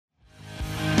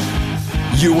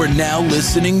You are now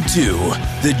listening to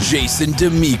The Jason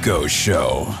Damico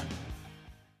Show.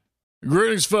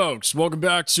 Greetings, folks. Welcome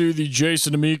back to The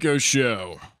Jason Damico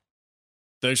Show.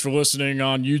 Thanks for listening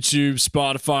on YouTube,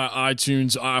 Spotify,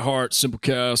 iTunes, iHeart,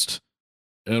 Simplecast,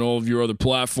 and all of your other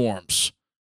platforms.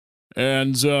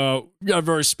 And we got a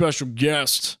very special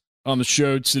guest on the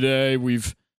show today.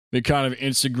 We've been kind of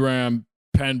Instagram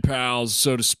pen pals,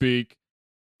 so to speak.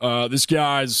 This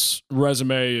guy's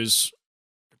resume is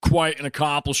quite an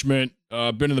accomplishment.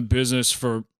 Been in the business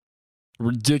for a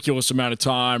ridiculous amount of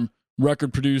time.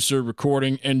 Record producer,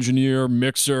 recording engineer,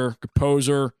 mixer,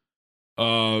 composer,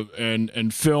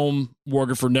 and film,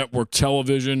 working for network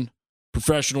television,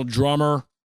 professional drummer,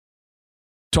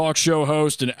 talk show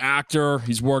host, and actor.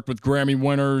 He's worked with Grammy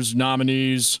winners,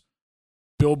 nominees,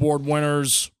 Billboard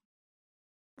winners,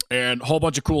 and a whole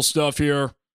bunch of cool stuff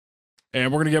here.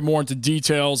 And we're going to get more into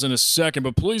details in a second,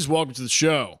 but please welcome to the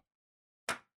show,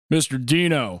 Mr.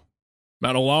 Dino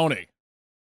Maddalone.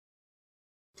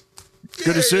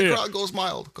 Good to see you. The crowd goes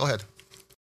mild. Go ahead.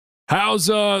 How's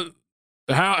it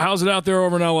out there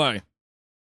over in LA?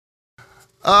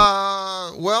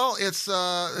 Well, it's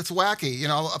wacky. You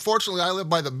know, fortunately, I live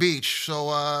by the beach,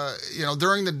 so you know,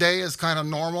 during the day is kind of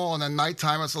normal, and then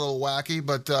nighttime it's a little wacky.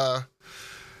 But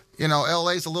you know,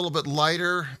 LA's a little bit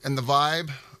lighter in the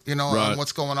vibe. You know, right. On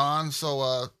what's going on.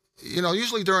 So you know,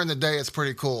 usually during the day it's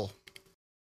pretty cool.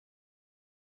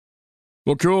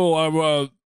 Well, cool.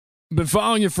 I've been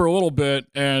following you for a little bit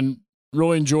and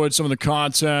really enjoyed some of the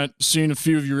content, seen a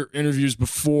few of your interviews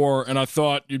before, and I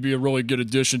thought you'd be a really good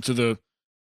addition to the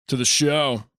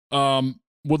show.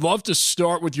 Would love to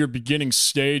start with your beginning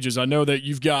stages. I know that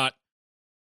you've got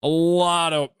a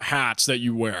lot of hats that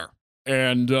you wear,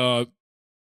 and I'm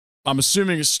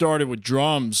assuming it started with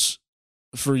drums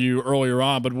for you earlier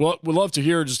on, but would love to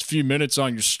hear just a few minutes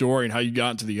on your story and how you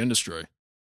got into the industry.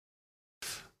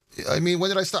 I mean, when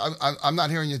did I start? I'm not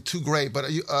hearing you too great, but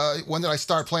when did I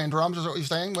start playing drums? Is that what you're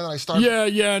saying? When did I start?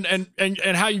 Yeah,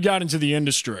 and how you got into the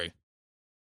industry.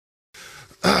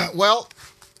 Well,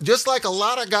 just like a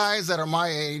lot of guys that are my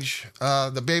age,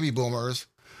 the baby boomers,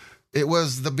 it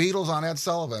was the Beatles on Ed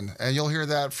Sullivan, and you'll hear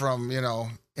that from, you know,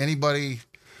 anybody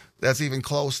that's even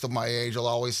close to my age will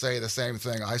always say the same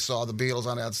thing. I saw the Beatles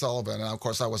on Ed Sullivan, and of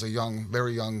course I was a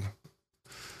very young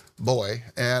boy,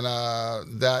 and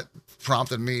that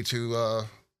prompted me to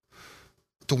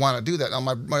want to do that. Now,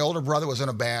 my older brother was in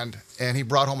a band, and he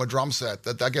brought home a drum set.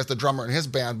 That I guess the drummer in his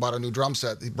band bought a new drum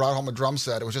set. He brought home a drum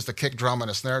set. It was just a kick drum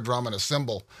and a snare drum and a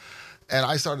cymbal, and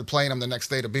I started playing them the next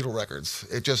day to Beatle records.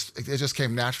 It just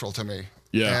came natural to me.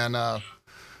 Yeah.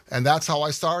 And that's how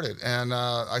I started. And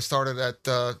I started at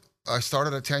 10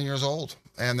 years old,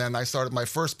 and then I started my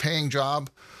first paying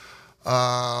job.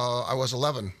 I was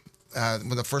 11.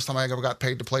 When the first time I ever got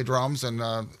paid to play drums, and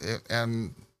I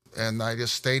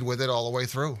just stayed with it all the way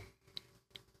through.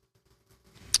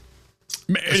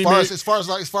 As far as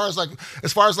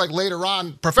later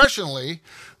on professionally,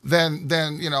 then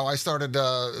you know, I started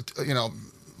you know,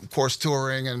 of course,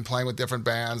 touring and playing with different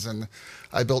bands, and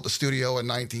I built a studio in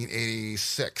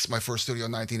 1986, my first studio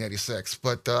in 1986.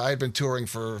 But I had been touring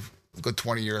for a good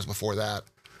 20 years before that.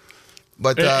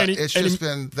 But it's just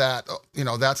been that, you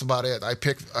know, that's about it. I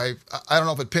don't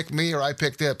know if it picked me or I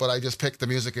picked it, but I just picked the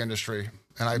music industry,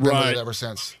 and I've been with it ever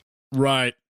since.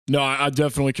 Right. No, I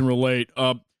definitely can relate.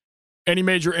 Any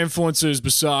major influences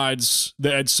besides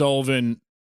the Ed Sullivan?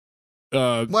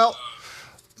 Well,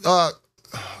 I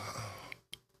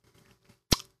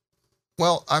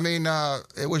mean,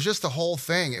 it was just the whole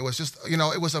thing. It was just, you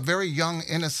know, it was a very young,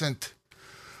 innocent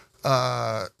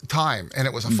time, and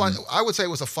it was a fun. I would say it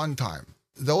was a fun time.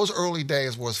 Those early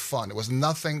days was fun. It was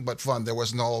nothing but fun. There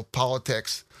was no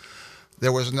politics.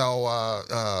 There was no,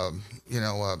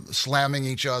 slamming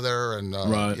each other, and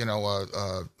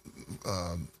of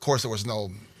course, there was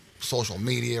no social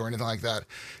media or anything like that.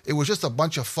 It was just a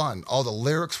bunch of fun. All the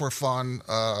lyrics were fun.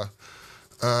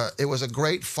 It was a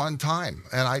great, fun time,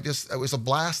 and it was a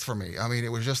blast for me. I mean,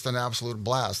 it was just an absolute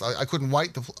blast. I couldn't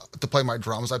wait to play my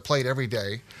drums. I played every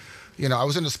day. You know, I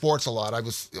was into sports a lot. I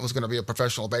was going to be a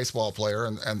professional baseball player,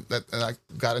 and I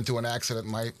got into an accident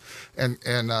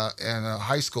in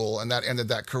high school, and that ended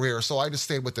that career. So I just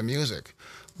stayed with the music,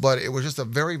 but it was just a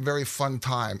very, very fun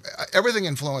time. Everything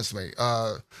influenced me.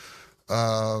 I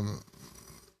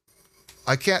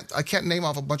can't name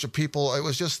off a bunch of people. It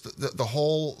was just the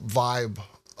whole vibe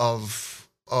of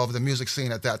the music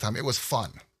scene at that time. It was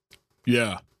fun.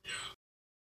 Yeah.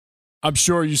 I'm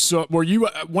sure you saw. Are you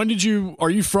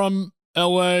from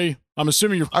LA? I'm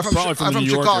assuming you're probably from the New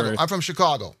York Chicago. area. I'm from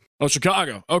Chicago. Oh,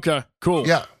 Chicago. Okay, cool.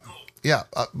 Yeah. Yeah,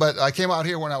 but I came out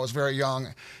here when I was very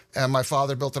young, and my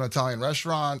father built an Italian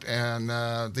restaurant, and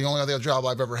the only other job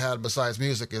I've ever had besides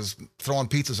music is throwing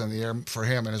pizzas in the air for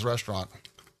him and his restaurant.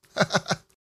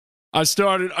 I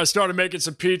started making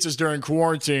some pizzas during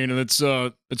quarantine, and it's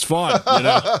fun, you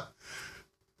know.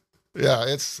 Yeah,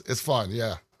 it's fun.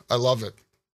 Yeah, I love it.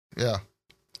 Yeah.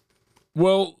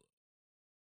 Well,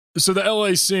 so the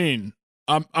LA scene,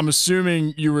 I'm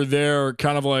assuming you were there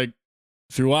kind of like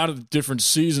through a lot of the different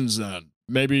seasons then.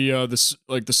 Maybe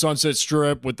the Sunset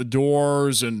Strip with the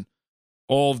Doors and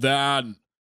all of that, and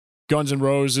Guns N'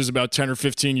 Roses about 10 or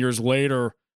 15 years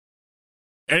later.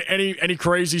 Any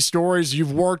crazy stories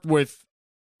you've worked with?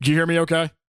 Do you hear me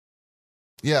okay?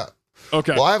 Yeah.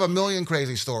 Okay. Well, I have a million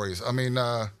crazy stories. I mean,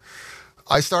 I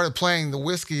started playing the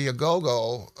Whiskey A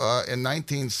Go-Go in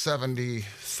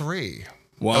 1973.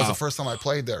 Wow. That was the first time I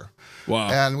played there. Wow.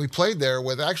 And we played there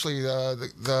with actually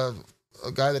the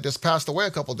guy that just passed away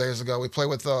a couple days ago. We played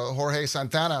with Jorge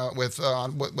Santana with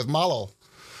Malo.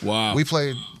 Wow. We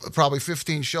played probably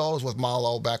 15 shows with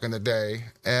Malo back in the day,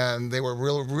 and they were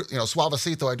real,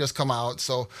 Suavecito had just come out.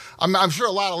 So I'm sure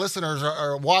a lot of listeners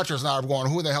or watchers now are going,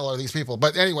 who the hell are these people?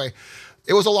 But anyway,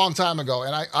 it was a long time ago,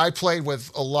 and I played with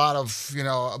a lot of,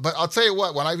 but I'll tell you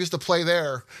what, when I used to play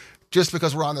there, just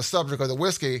because we're on the subject of the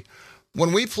whiskey,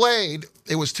 when we played,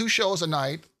 it was 2 shows a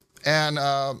night, and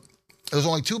there was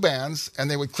only 2 bands, and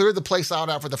they would clear the place out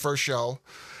after the first show,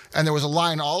 and there was a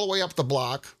line all the way up the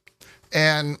block.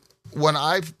 And when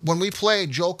we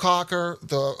played Joe Cocker,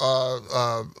 the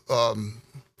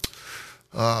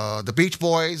Beach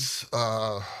Boys,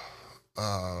 I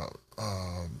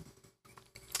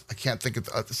can't think of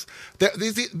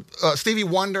Stevie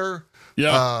Wonder.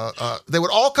 Yeah. They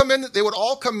would all come in. They would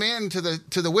all come in to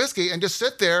the whiskey and just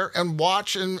sit there and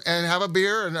watch and have a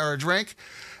beer or a drink,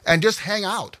 and just hang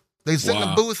out. They'd sit in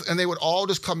the booth, and they would all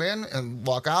just come in and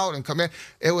walk out and come in.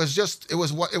 That's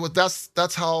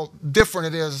how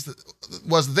different it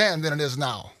was then than it is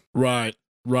now. Right.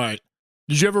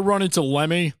 Did you ever run into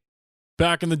Lemmy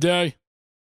back in the day?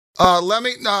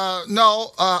 Lemmy,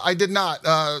 no, I did not.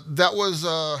 That was,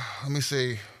 let me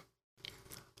see.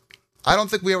 I don't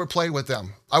think we ever played with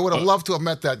them. I would have loved to have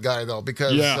met that guy though,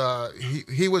 because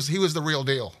he was the real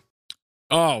deal.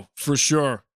 Oh, for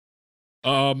sure.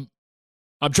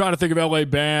 I'm trying to think of LA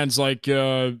bands like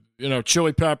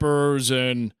Chili Peppers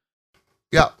and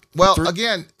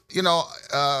again,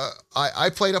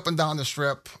 I played up and down the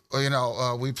Strip.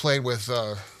 We played with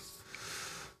the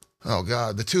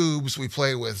Tubes. We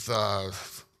played with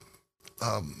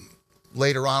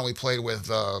later on. We played with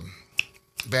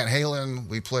Van Halen.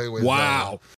 We played with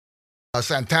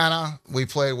Santana. We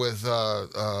played with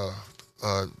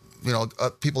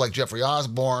people like Jeffrey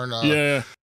Osborne.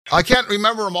 I can't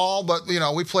remember them all, but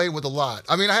we played with a lot.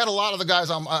 I mean, I had a lot of the guys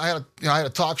on. I had a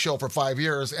talk show for 5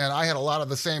 years, and I had a lot of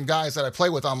the same guys that I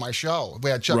played with on my show.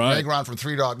 We had Chuck Negron from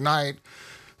Three Dog Night,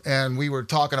 and we were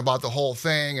talking about the whole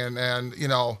thing, and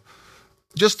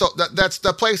just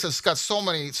that place has got so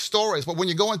many stories. But when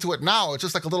you go into it now, it's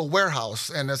just like a little warehouse,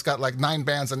 and it's got like 9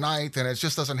 bands a night, and it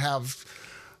just doesn't have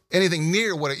anything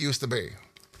near what it used to be.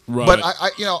 Right. But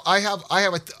I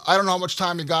don't know how much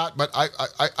time you got, but I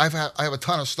have a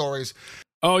ton of stories.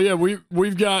 Oh yeah,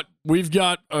 we've got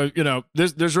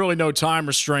there's really no time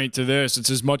restraint to this. It's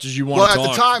as much as you want to talk. Well,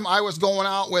 at the time I was going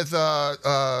out with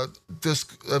this.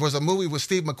 There was a movie with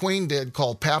Steve McQueen did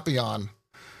called Papillon,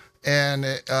 and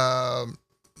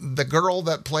the girl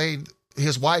that played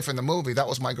his wife in the movie, that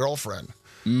was my girlfriend,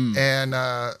 and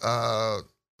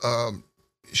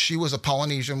she was a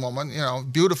Polynesian woman,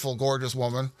 beautiful, gorgeous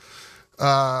woman.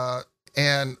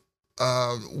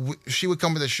 She would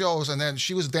come to the shows, and then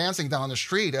she was dancing down the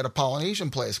street at a Polynesian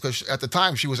place, because at the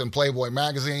time she was in Playboy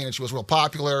magazine and she was real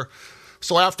popular.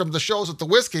 So after the shows at the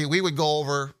Whiskey, we would go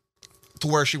over to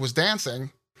where she was dancing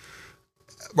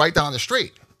right down the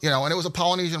street, and it was a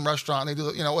Polynesian restaurant. They do,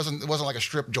 it wasn't like a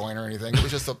strip joint or anything. It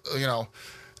was just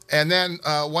and then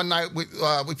one night we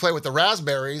played with the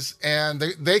Raspberries, and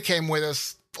they came with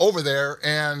us over there,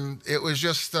 and it was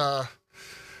just,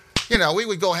 we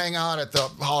would go hang out at the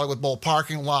Hollywood Bowl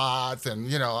parking lot, and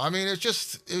it's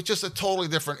just a totally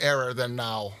different era than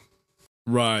now.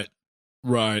 Right.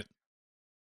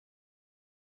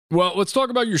 Well, let's talk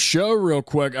about your show real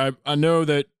quick. I know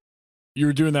that you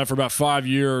were doing that for about 5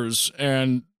 years,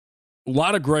 and a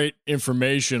lot of great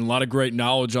information, a lot of great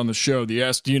knowledge on the show, the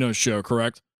Ask Dino show,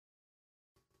 correct?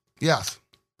 Yes.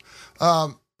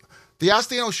 The Ask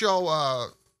Dino show,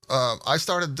 I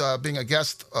started being a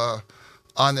guest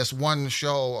on this one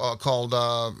show called,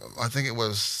 I think it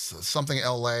was something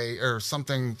LA or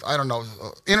something, I don't know,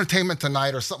 Entertainment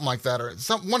Tonight or something like that, or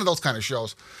one of those kind of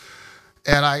shows.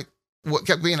 And I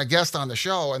kept being a guest on the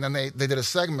show, and then they did a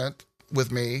segment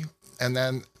with me, and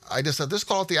then I just said, "This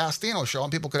call it the Ask Dino show,"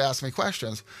 and people could ask me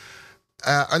questions.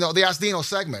 No, the Ask Dino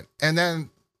segment, and then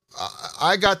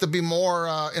I got to be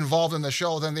more involved in the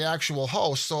show than the actual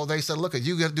host. So they said, "Look,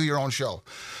 you got to do your own show."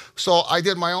 So I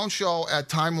did my own show at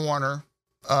Time Warner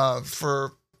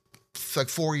for like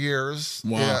 4 years.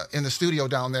 Wow. In the studio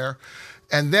down there.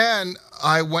 And then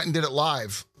I went and did it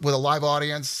live with a live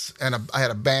audience, and I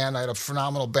had a band. I had a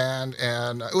phenomenal band,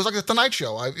 and it was like the Tonight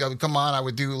Show. I would come on, I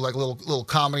would do like a little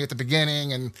comedy at the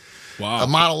beginning and Wow. a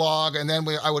monologue, and then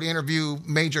I would interview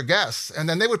major guests, and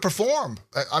then they would perform.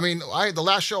 I mean, the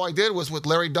last show I did was with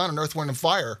Larry Dunn and Earth, Wind and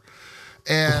Fire,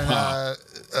 and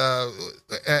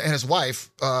and his wife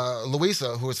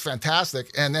Louisa, who was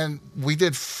fantastic. And then we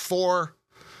did 4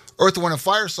 Earth, Wind, and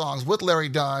Fire songs with Larry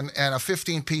Dunn and a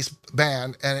 15-piece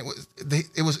band, and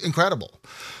it was incredible.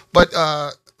 But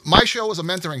my show was a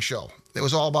mentoring show. It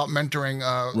was all about mentoring.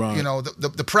 Right. You know,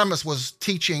 the premise was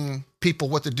teaching people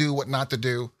what to do, what not to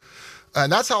do, and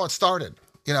that's how it started.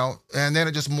 You know, and then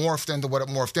it just morphed into what it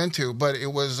morphed into. But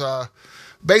it was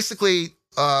basically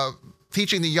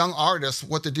teaching the young artists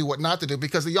what to do, what not to do,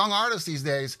 because the young artists these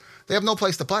days, they have no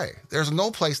place to play. There's no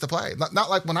place to play. Not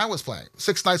like when I was playing.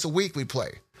 6 nights a week we'd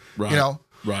play. Right. You know,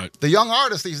 right. The young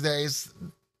artists these days,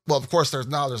 well, of course, there's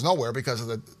nowhere because of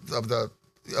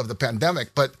the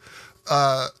pandemic. But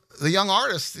the young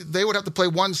artists, they would have to play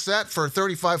one set for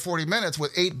 35, 40 minutes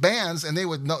with 8 bands, and they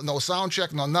would no sound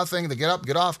check, no nothing, to get up,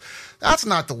 get off. That's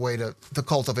not the way to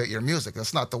cultivate your music.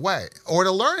 That's not the way, or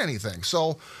to learn anything.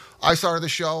 So I started the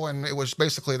show, and it was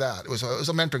basically that. It was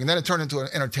a mentoring, and then it turned into an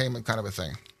entertainment kind of a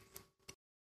thing.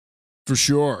 For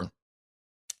sure.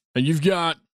 And you've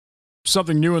got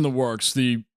something new in the works.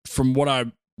 From what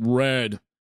I read,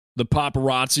 the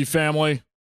Paparazzi family.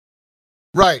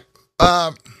 Right.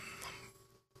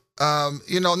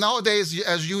 You know, nowadays,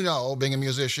 as you know, being a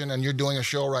musician and you're doing a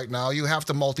show right now, you have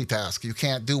to multitask. You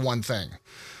can't do one thing.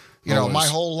 You know, my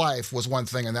whole life was one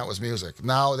thing, and that was music.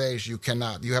 Nowadays, you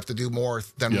cannot. You have to do more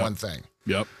than one thing.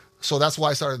 Yep. So that's why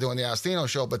I started doing the Ask Dino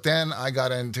show. But then I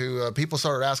got into, people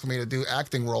started asking me to do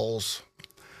acting roles.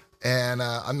 And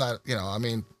I'm not, you know, I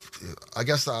mean, I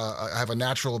guess I have a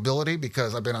natural ability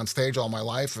because I've been on stage all my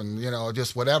life and, you know,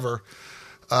 just whatever.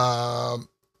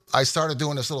 I started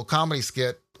doing this little comedy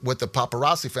skit with the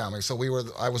Paparazzi family. So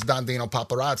I was Don Dino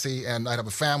Paparazzi, and I'd have a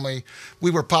family.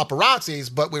 We were paparazzis,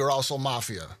 but we were also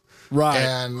mafia. Right.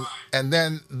 And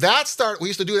then that started, we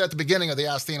used to do that at the beginning of the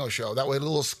Ask Dino show. That way, a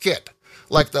little skit.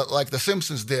 Like the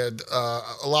Simpsons did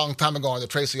a long time ago on the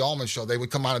Tracy Ullman show. They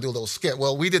would come on and do a little skit.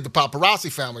 Well, we did the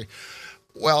Paparazzi family.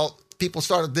 Well, people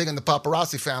started digging the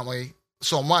Paparazzi family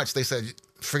so much, they said,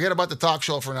 forget about the talk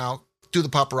show for now, do the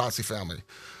Paparazzi family.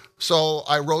 So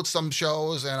I wrote some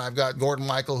shows, and I've got Gordon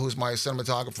Michael, who's my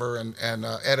cinematographer and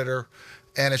editor,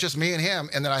 and it's just me and him.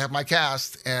 And then I have my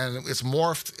cast, and it's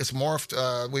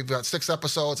morphed. We've got 6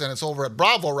 episodes, and it's over at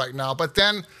Bravo right now. But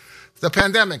then the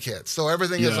pandemic hit, so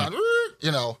everything is on,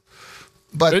 you know.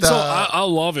 But I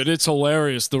love it. It's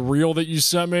hilarious. The reel that you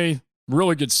sent me,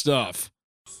 really good stuff.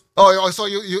 Oh, so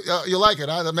you like it,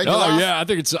 huh? That make you laugh? Yeah, I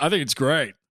think it's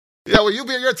great. Yeah, well,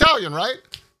 you're Italian, right?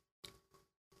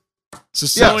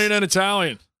 Sicilian and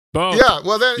Italian, both. Yeah,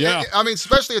 well then, yeah. I mean,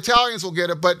 especially Italians will get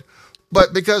it, but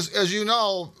because, as you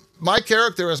know, my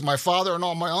character is my father and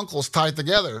all my uncles tied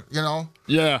together. You know.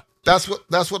 Yeah. That's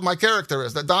what my character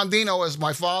is. That Don Dino is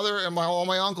my father and all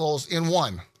my uncles in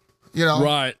one. You know.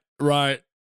 Right.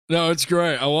 No, it's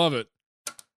great. I love it.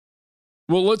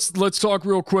 Well, let's talk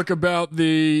real quick about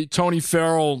the Tony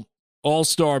Farrell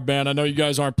All-Star Band. I know you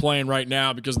guys aren't playing right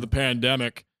now because of the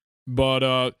pandemic,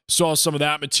 but saw some of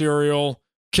that material.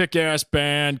 Kick-ass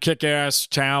band, kick-ass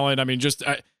talent. I mean, just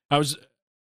I was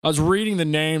reading the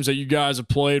names that you guys have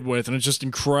played with, and it's just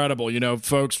incredible. You know,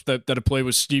 folks that have played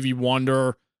with Stevie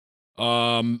Wonder,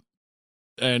 and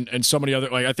so many other,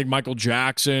 like I think Michael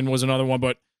Jackson was another one,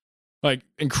 but like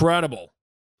incredible.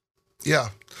 Yeah.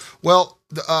 Well,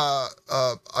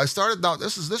 I started now.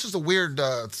 This is a weird,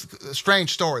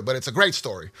 strange story, but it's a great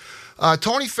story.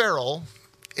 Tony Farrell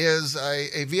is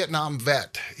a Vietnam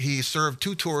vet. He served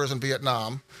 2 tours in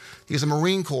Vietnam. He's a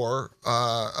Marine Corps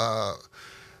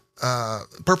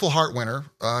Purple Heart winner.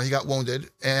 He got wounded,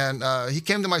 and he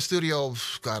came to my studio,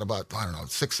 about, I don't know,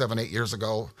 6, 7, 8 years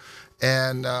ago,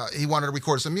 and he wanted to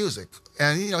record some music.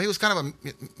 And, you know, he was kind of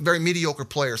a very mediocre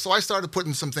player, so I started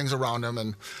putting some things around him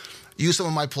and used some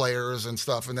of my players and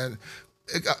stuff, and then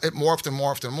it morphed and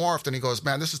morphed and morphed, and he goes,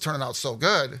 man, this is turning out so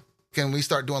good. Can we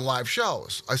start doing live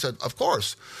shows? I said, of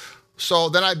course. So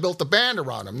then I built the band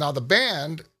around him. Now, the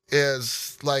band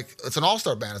is like, it's an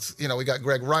all-star band. It's, we got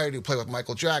Greg Wright, who played with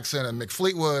Michael Jackson and Mick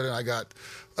Fleetwood, and I got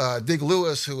Dig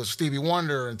Lewis, who was Stevie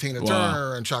Wonder and Tina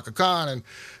Turner and Chaka Khan,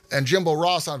 and Jimbo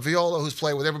Ross on viola, who's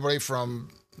played with everybody from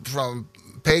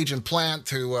Page and Plant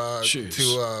to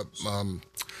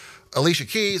Alicia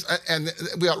Keys, and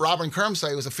we got Robin Kermsey,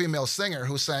 who's a female singer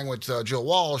who sang with Joe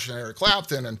Walsh and Eric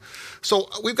Clapton, and so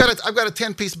I've got a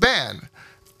 10-piece band,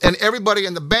 and everybody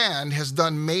in the band has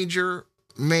done major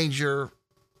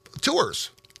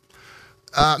tours.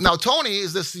 Now Tony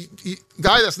is this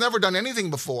guy that's never done anything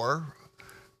before,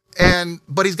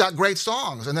 but he's got great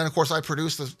songs, and then of course I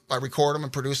record them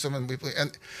and produce them, and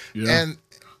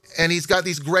he's got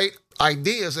these great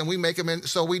ideas, and we make them in.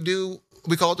 So we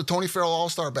call it the Tony Farrell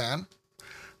All-Star Band,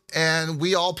 and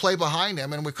we all play behind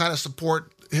him, and we kind of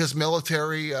support his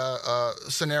military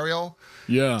scenario.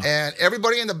 Yeah. And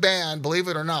everybody in the band, believe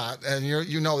it or not, and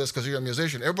you know this because you're a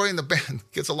musician, everybody in the band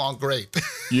gets along great.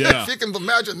 Yeah. If you can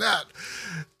imagine that.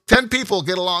 10 people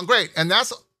get along great. And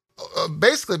that's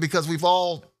basically because we've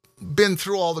all been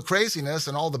through all the craziness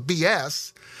and all the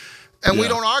BS, and we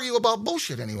don't argue about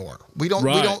bullshit anymore. We don't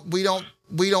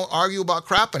argue about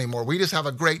crap anymore. We just have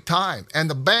a great time. And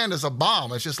the band is a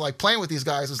bomb. It's just like playing with these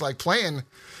guys. It's like playing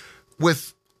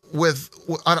with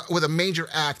a major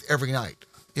act every night,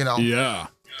 Yeah.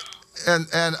 And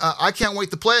I can't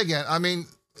wait to play again. I mean,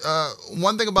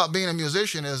 one thing about being a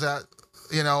musician is that,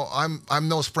 I'm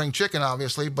no spring chicken,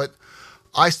 obviously, but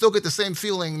I still get the same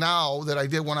feeling now that I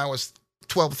did when I was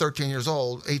 12, 13 years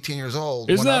old, 18 years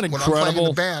old. Isn't that incredible? When I'm playing in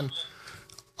the band,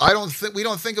 we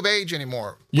don't think of age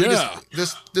anymore.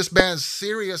 This band's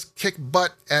serious, kick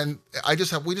butt, and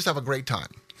we just have a great time.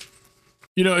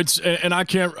 And I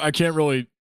can't really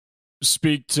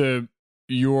speak to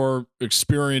your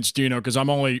experience, Dino, because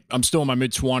I'm still in my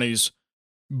mid-20s,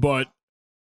 but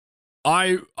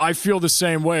I feel the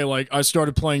same way. Like, I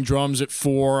started playing drums at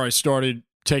 4. I started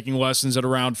taking lessons at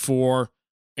around 4,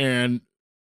 and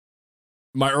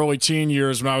my early teen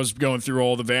years when I was going through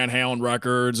all the Van Halen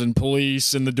records and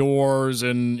Police and The Doors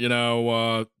and,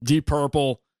 Deep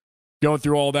Purple, going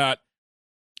through all that.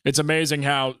 It's amazing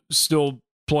how still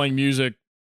playing music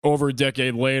over a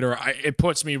decade later, it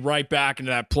puts me right back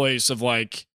into that place of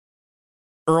like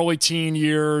early teen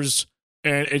years.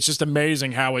 And it's just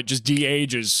amazing how it just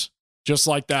de-ages just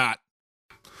like that.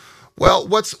 Well,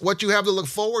 what you have to look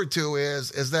forward to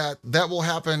is that will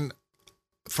happen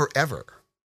forever.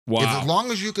 Wow. As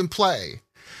long as you can play,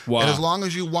 and as long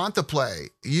as you want to play,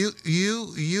 you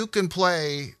can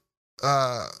play.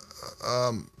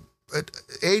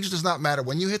 Age does not matter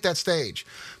when you hit that stage.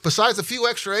 Besides a few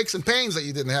extra aches and pains that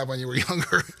you didn't have when you were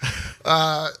younger,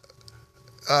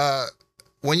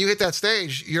 when you hit that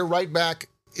stage, you're right back.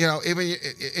 Even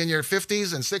in your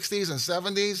 50s and 60s and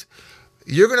 70s,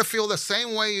 you're going to feel the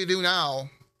same way you do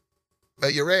now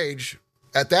at your age.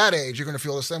 At that age, you're going to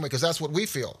feel the same way because that's what we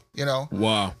feel,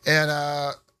 Wow. And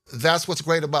that's what's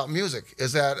great about music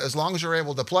is that as long as you're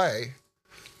able to play,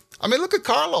 I mean, look at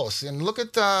Carlos and look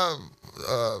at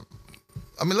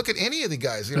look at any of the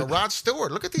guys, Rod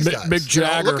Stewart. Look at these guys. Mick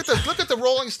Jagger. Look at the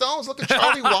Rolling Stones. Look at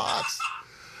Charlie Watts.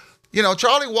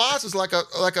 Charlie Watts is like a.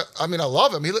 I mean, I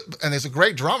love him. And he's a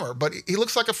great drummer, but he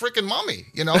looks like a freaking mummy.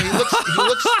 He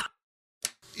looks.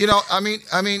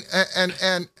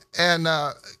 And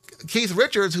Keith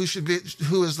Richards, who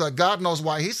is God knows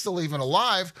why he's still even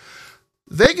alive.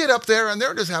 They get up there and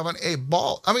they're just having a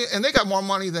ball. I mean, and they got more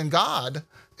money than God,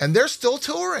 and they're still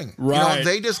touring. Right.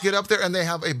 They just get up there and they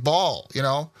have a ball.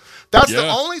 That's the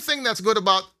only thing that's good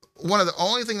about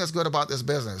this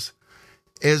business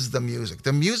is the music.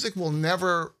 The music will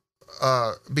never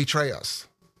betray us.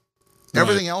 Right.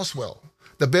 Everything else will.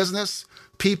 The business,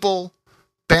 people,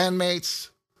 bandmates,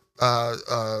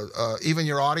 even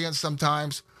your audience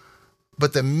sometimes.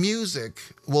 But the music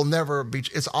will never be.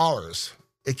 It's ours.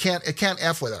 It can't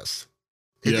F with us.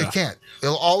 It can't.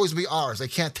 It'll always be ours. They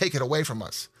can't take it away from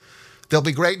us. There'll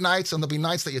be great nights and there'll be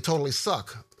nights that you totally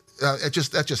suck. That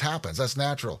just happens. That's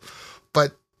natural.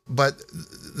 But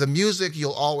the music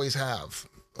you'll always have.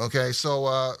 Okay,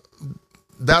 so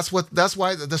that's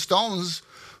why the Stones,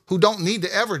 who don't need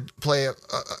to ever play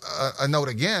a note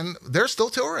again, they're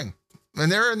still touring,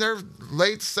 and they're in their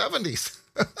late 70s.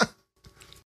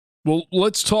 Well,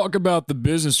 let's talk about the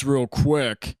business real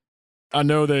quick. I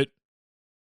know that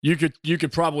you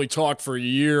could probably talk for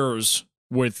years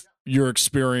with your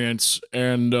experience,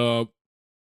 and I'm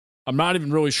not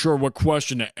even really sure what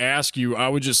question to ask you. I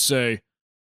would just start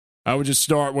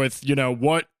with,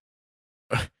 what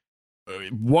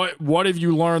have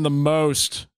you learned the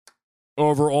most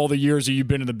over all the years that you've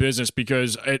been in the business?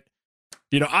 Because I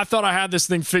thought I had this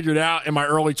thing figured out in my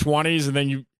early 20s, and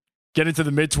then Get into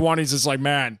the mid-20s, it's like,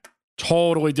 man,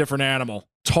 totally different animal.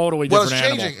 Totally different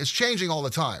animal. Well, it's changing all the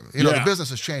time. You know, the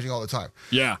business is changing all the time.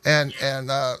 Yeah. And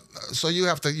so you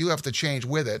have to change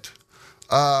with it.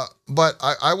 But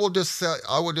I will just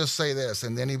say this,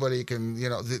 and anybody can, you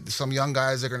know, some young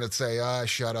guys are going to say,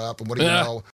 shut up, and what do you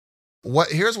know?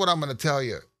 Here's what I'm going to tell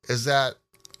you is that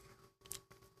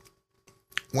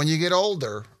when you get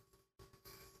older,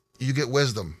 you get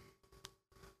wisdom.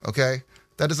 Okay?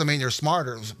 That doesn't mean you're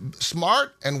smarter.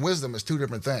 Smart and wisdom is two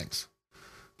different things.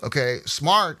 Okay?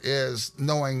 Smart is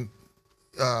knowing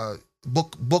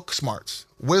book smarts.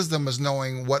 Wisdom is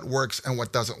knowing what works and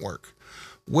what doesn't work.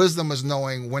 Wisdom is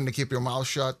knowing when to keep your mouth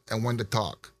shut and when to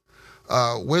talk.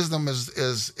 Wisdom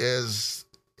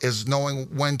is knowing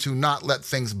when to not let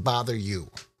things bother you.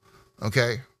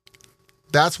 Okay?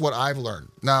 That's what I've learned.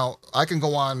 Now, I can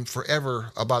go on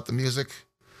forever about the music.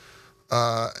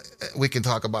 We can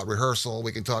talk about rehearsal.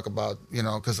 We can talk about, you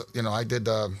know, because, you know,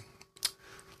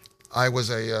 I was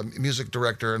a music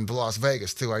director in Las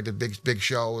Vegas, too. I did big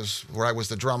shows where I was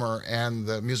the drummer and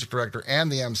the music director and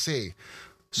the MC.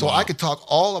 So I could talk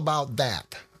all about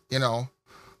that, you know.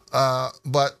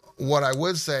 But what I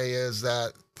would say is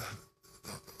that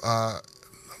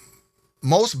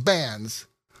most bands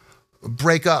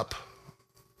break up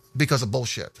because of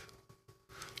bullshit.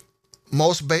 You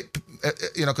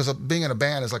know, because being in a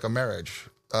band is like a marriage.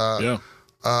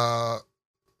 Or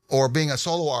being a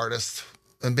solo artist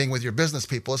and being with your business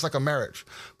people, it's like a marriage.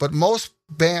 But most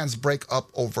bands break up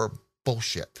over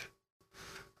bullshit.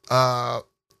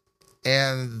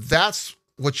 And that's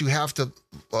what you have to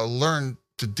learn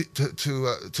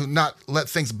to not let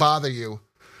things bother you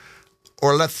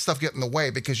or let stuff get in the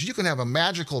way, because you can have a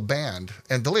magical band,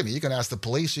 and believe me, you can ask the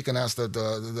Police, you can ask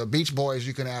the Beach Boys,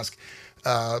 you can ask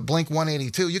Blink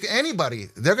 182, anybody,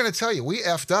 they're going to tell you we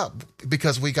effed up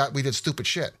because we did stupid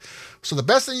shit. So the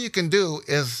best thing you can do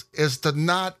is to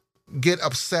not get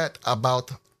upset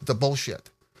about the bullshit,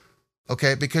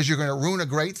 okay? Because you're going to ruin a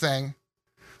great thing,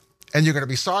 and you're going to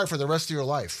be sorry for the rest of your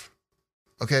life,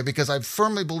 okay? Because I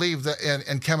firmly believe that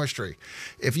in chemistry,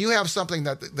 if you have something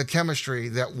that the chemistry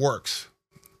that works,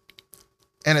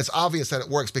 and it's obvious that it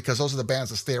works because those are the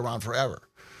bands that stay around forever.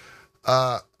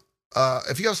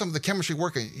 If you have some of the chemistry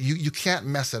working, you can't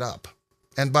mess it up.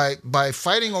 And by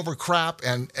fighting over crap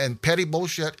and petty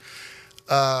bullshit,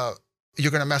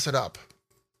 you're going to mess it up.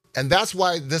 And that's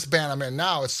why this band I'm in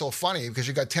now, it's so funny, because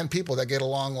you got 10 people that get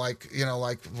along like, you know,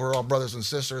 like we're all brothers and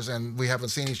sisters and we haven't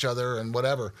seen each other and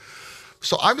whatever.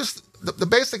 So I'm just, the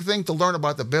basic thing to learn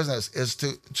about the business is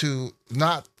to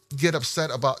not get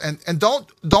upset about, and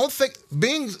don't think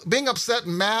being upset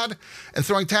and mad and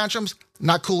throwing tantrums,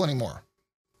 not cool anymore.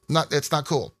 It's not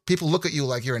cool. People look at you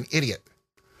like you're an idiot.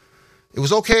 It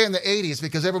was okay in the 80s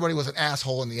because everybody was an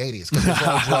asshole in the 80s because it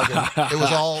was all drug and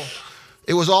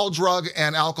it was all drug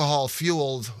and alcohol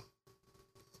fueled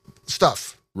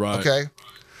stuff. Right. Okay.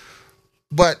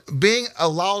 But being a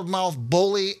loudmouth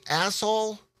bully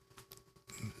asshole,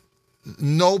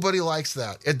 nobody likes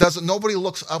that. Nobody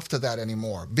looks up to that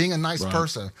anymore. Being a nice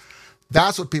person,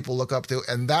 that's what people look up to,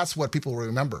 and that's what people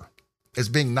remember, is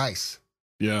being nice.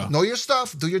 Yeah. Know your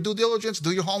stuff, do your due diligence,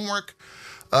 do your homework,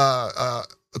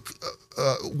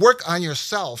 work on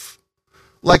yourself.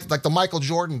 Like the Michael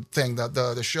Jordan thing,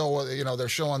 the show, you know, they're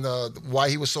showing why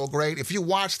he was so great. If you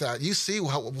watch that, you see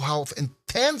how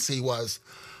intense he was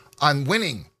on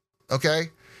winning,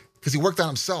 okay? Because he worked on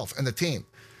himself and the team.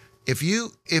 If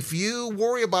you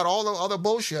worry about all the other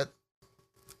bullshit,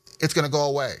 it's going to go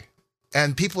away.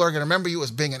 And people are going to remember you as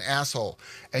being an asshole.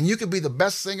 And you could be the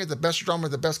best singer, the best drummer,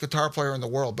 the best guitar player in the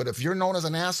world. But if you're known as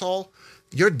an asshole,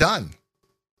 you're done.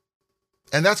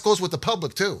 And that goes with the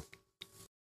public too.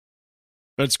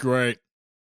 That's great.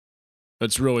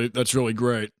 That's really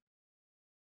great.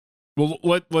 Well,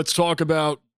 let's talk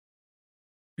about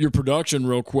your production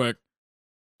real quick.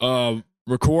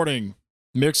 Recording,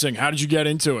 mixing. How did you get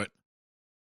into it?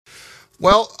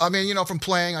 Well, I mean, you know, from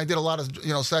playing, I did a lot of,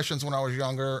 you know, sessions when I was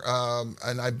younger.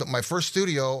 And my first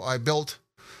studio I built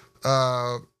in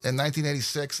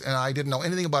 1986, and I didn't know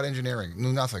anything about engineering,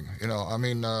 knew nothing. You know, I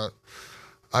mean,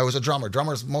 I was a drummer.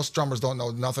 Most drummers don't know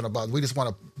nothing about. We just want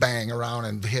to bang around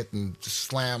and hit and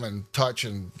slam and touch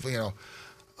and, you know.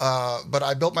 But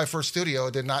I built my first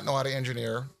studio, did not know how to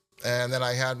engineer. And then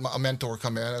I had a mentor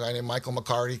come in, a guy named Michael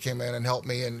McCarty came in and helped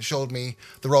me and showed me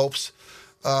the ropes.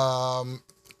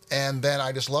 And then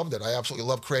I just loved it. I absolutely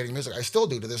love creating music. I still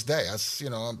do to this day. That's, you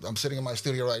know, I'm sitting in my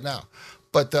studio right now.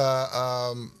 But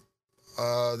the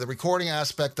recording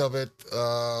aspect of it,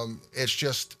 it's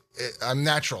just, I'm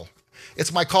natural.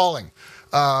 it's my calling.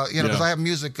 Because Yeah. I have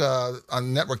music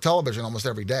on network television almost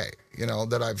every day,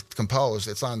 that I've composed.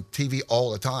 It's on TV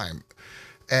all the time.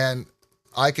 And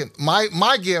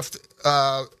my gift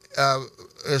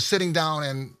is sitting down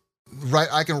and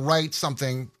I can write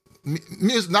something,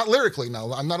 music, not lyrically,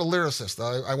 no, I'm not a lyricist.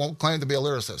 I won't claim to be a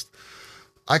lyricist.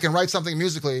 I can write something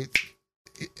musically,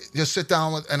 just sit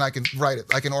down and I can write it.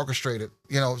 I can orchestrate it,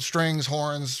 strings,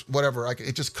 horns, whatever.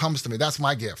 It just comes to me. That's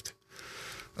my gift.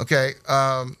 Okay.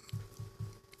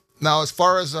 Now, as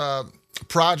far as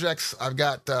projects, I've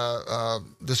got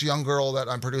this young girl that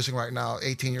I'm producing right now,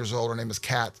 18 years old. Her name is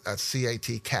Kat. That's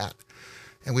C-A-T, Kat.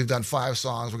 And we've done 5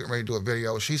 songs. We're getting ready to do a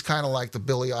video. She's kind of like the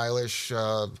Billie Eilish,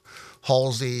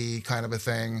 Halsey kind of a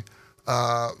thing.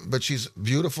 But she's a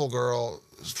beautiful girl,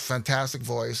 fantastic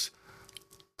voice.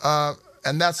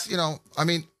 And that's,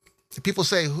 people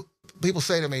say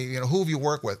to me, who have you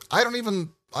worked with? I don't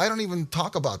even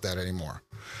talk about that anymore.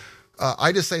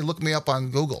 I just say, look me up on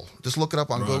Google. Just look it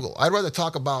up on Google. I'd rather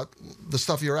talk about the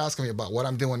stuff you're asking me about, what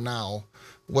I'm doing now,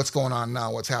 what's going on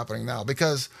now, what's happening now.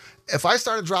 Because if I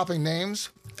started dropping names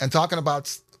and talking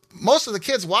about, most of the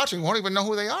kids watching won't even know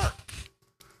who they are.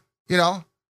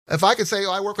 If I could say,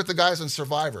 I work with the guys in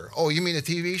Survivor. Oh, you mean a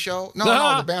TV show? No,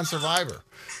 the band Survivor.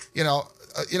 I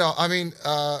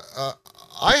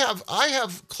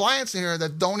have clients in here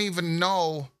that don't even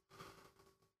know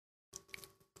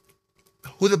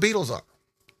who the Beatles are.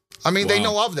 They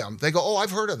know of them. They go, oh,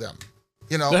 I've heard of them,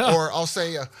 or I'll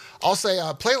say,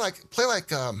 play like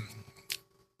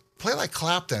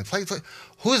Clapton. Play.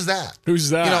 Who's that? Who's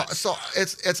that? So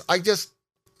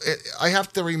I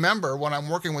have to remember when I'm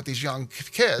working with these young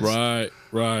kids, right,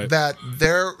 that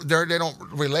they don't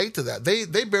relate to that. They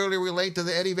barely relate to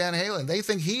the Eddie Van Halen. They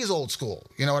think he's old school.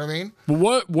 You know what I mean?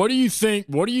 What do you think?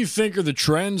 What do you think are the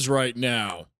trends right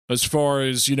now as far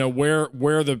as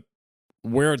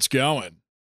where it's going?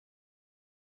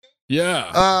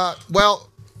 Yeah. Well,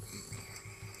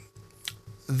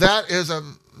 that is a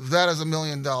 $1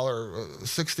 million,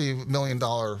 $60 million,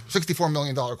 $64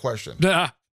 million question. Yeah.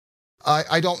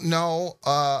 I don't know.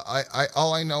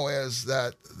 All I know is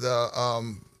that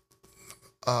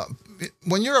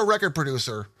when you're a record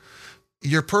producer,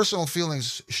 your personal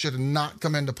feelings should not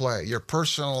come into play. Your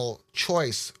personal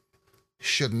choice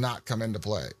should not come into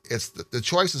play. It's the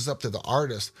choice is up to the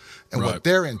artist and what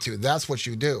they're into. That's what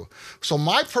you do. So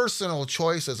my personal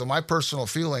choices and my personal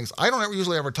feelings, I don't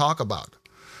usually ever talk about.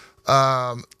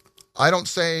 I don't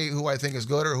say who I think is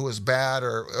good or who is bad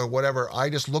or whatever.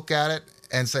 I just look at it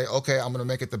and say, okay, I'm going to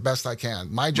make it the best I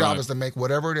can. My job is to make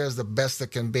whatever it is the best it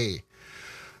can be.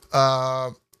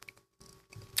 Rock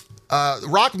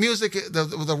music,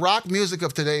 the rock music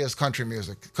of today is country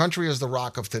music. Country is the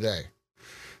rock of today.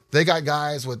 They got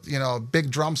guys with,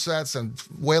 big drum sets and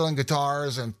wailing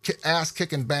guitars and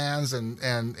ass-kicking bands, and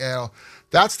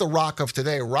that's the rock of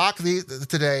today. Rock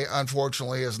today,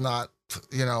 unfortunately, is not,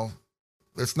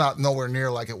 it's not nowhere near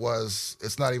like it was.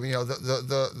 It's not even,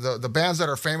 the bands that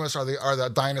are famous are the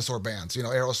dinosaur bands,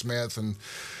 Aerosmith and,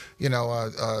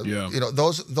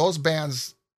 those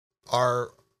bands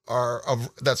are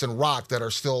that's in rock that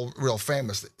are still real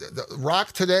famous. The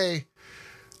rock today,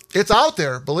 it's out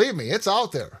there. Believe me, it's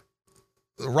out there.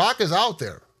 The rock is out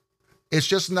there. It's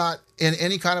just not in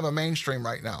any kind of a mainstream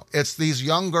right now. It's these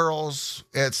young girls.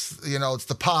 It's, it's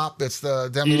the pop. It's the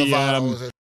Demi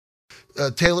Lovato's.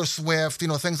 Taylor Swift,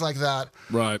 things like that.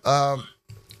 Right.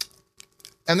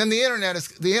 And then the internet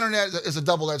is a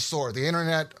double-edged sword. The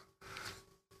internet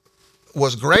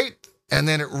was great, and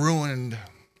then it ruined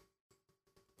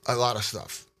a lot of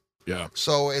stuff. Yeah.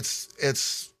 So it's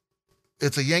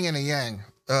a yin and a yang.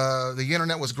 The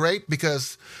internet was great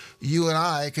because you and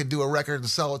I could do a record and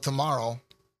sell it tomorrow,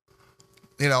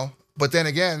 but then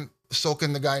again, so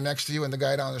can the guy next to you and the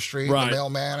guy down the street, the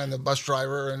mailman and the bus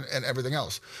driver and everything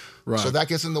else. Right. So that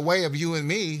gets in the way of you and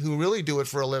me who really do it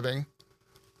for a living.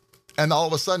 And all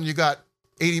of a sudden you got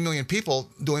 80 million people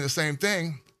doing the same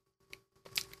thing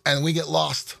and we get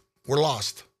lost. We're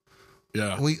lost.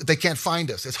 Yeah. They can't find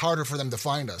us. It's harder for them to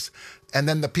find us. And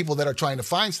then the people that are trying to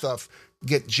find stuff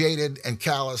get jaded and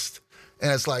calloused.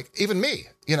 And it's like, even me,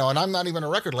 and I'm not even a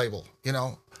record label,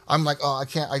 I'm like, oh, I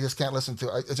just can't listen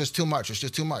to it. It's just too much. It's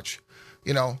just too much,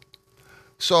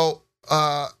 So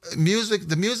the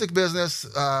music business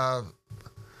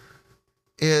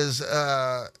is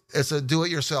it's a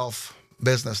do-it-yourself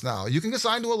business now. You can get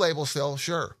signed to a label still,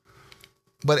 sure.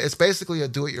 But it's basically a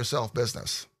do-it-yourself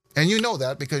business. And you know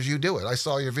that because you do it. I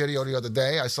saw your video the other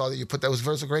day. I saw that you put that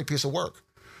was a great piece of work.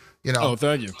 Oh,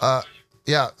 thank you.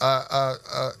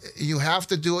 You have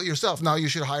to do it yourself. Now you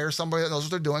should hire somebody that knows what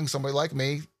they're doing. Somebody like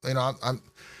me, and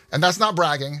that's not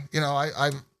bragging.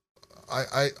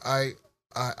 I've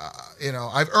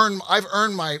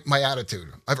earned my attitude.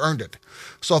 I've earned it.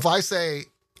 So if I say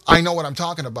I know what I'm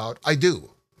talking about, I do.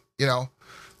 You know,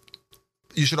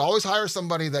 you should always hire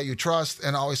somebody that you trust,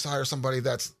 and always hire somebody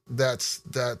that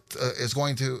is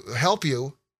going to help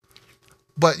you.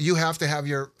 But you have to have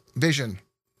your vision.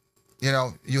 You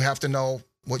know, you have to know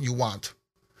what you want.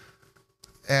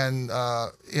 And,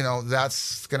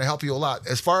 that's going to help you a lot.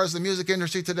 As far as the music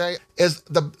industry today, is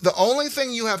the only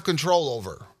thing you have control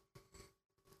over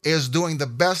is doing the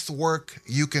best work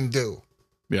you can do.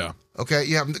 Yeah. Okay.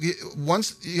 You have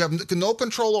no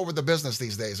control over the business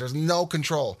these days. There's no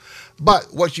control.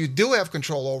 But what you do have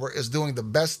control over is doing the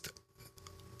best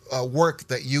work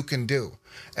that you can do.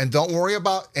 And don't worry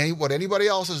about what anybody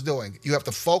else is doing. You have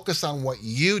to focus on what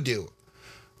you do.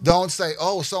 Don't say,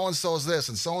 oh, so-and-so is this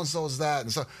and so-and-so is that.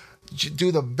 And so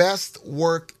do the best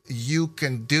work you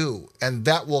can do, and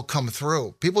that will come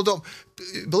through. People don't,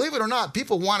 believe it or not,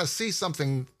 people want to see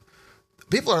something.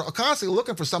 People are constantly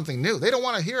looking for something new. They don't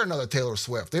want to hear another Taylor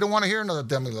Swift. They don't want to hear another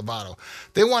Demi Lovato.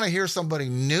 They want to hear somebody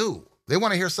new. They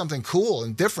want to hear something cool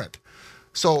and different.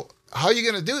 So how are you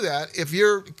going to do that if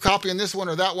you're copying this one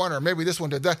or that one, or maybe this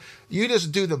one did that? You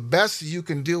just do the best you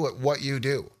can do at what you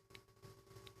do.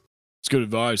 It's good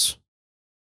advice.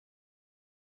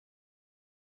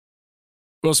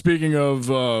 Well, speaking of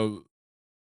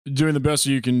doing the best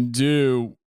you can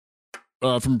do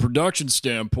from a production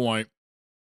standpoint,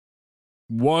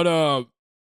 what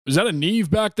is that a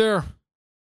Neve back there?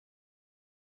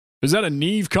 Is that a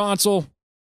Neve console?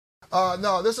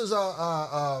 No, this is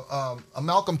a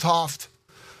Malcolm Toft,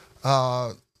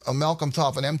 an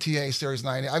MTA Series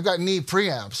 90. I've got Neve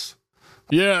preamps.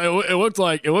 Yeah, it looked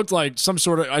like some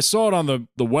sort of. I saw it on the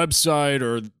website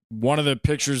or one of the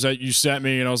pictures that you sent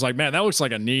me, and I was like, man, that looks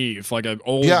like a Neve, like an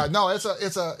old. Yeah, no, it's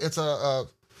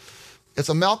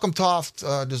a Malcolm Toft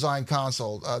design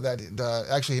console that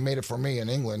actually he made it for me in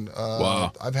England.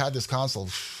 Wow. I've had this console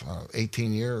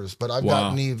 18 years, but I've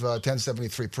got Neve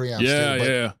 1073 preamps too.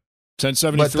 Yeah.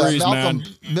 1073s, man.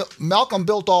 Malcolm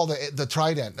built all the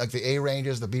Trident, like the A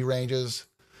ranges, the B ranges.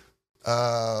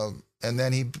 And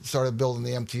then he started building the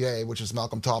MTA, which is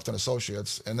Malcolm Toft and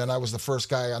Associates. And then I was the first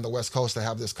guy on the West Coast to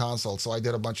have this console, so I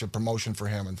did a bunch of promotion for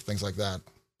him and things like that.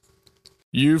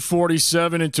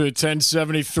 U47 into a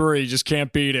 1073, just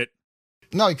can't beat it.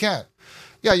 No, you can't.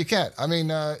 Yeah, you can't. I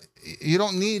mean, you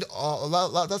don't need a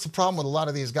lot. That's the problem with a lot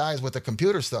of these guys with the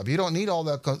computer stuff. You don't need all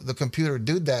the computer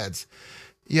doodads.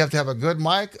 You have to have a good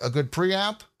mic, a good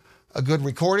preamp, a good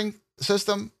recording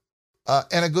system,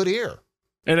 and a good ear.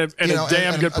 And a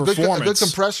damn good performance. A good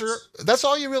compressor. That's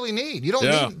all you really need. You don't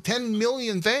need 10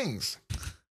 million things.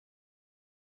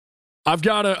 I've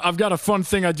got a fun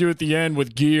thing I do at the end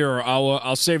with gear.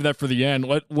 I'll save that for the end.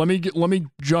 Let me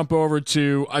jump over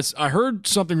to. I heard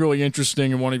something really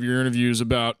interesting in one of your interviews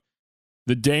about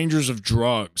the dangers of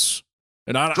drugs,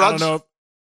 and I don't know.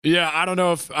 I don't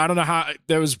know how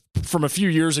that was from a few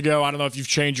years ago. I don't know if you've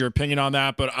changed your opinion on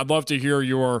that, but I'd love to hear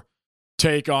your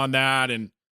take on that and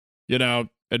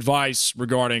advice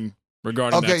regarding that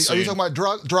scene. Are you talking about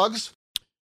drugs?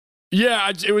 Yeah,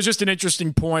 it was just an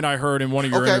interesting point I heard in one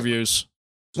of your interviews.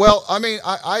 Well, I mean,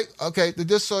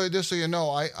 just so you know,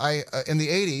 I in the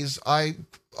 80s,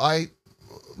 I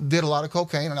did a lot of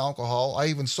cocaine and alcohol. I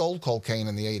even sold cocaine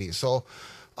in the 80s. So,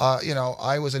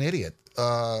 I was an idiot,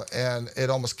 and it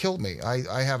almost killed me.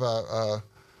 I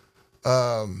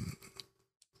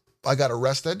got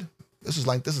arrested. This is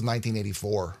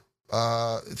 1984.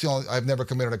 It's the only, I've never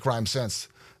committed a crime since,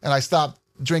 and I stopped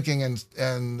drinking and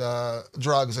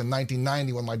drugs in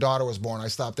 1990 when my daughter was born. I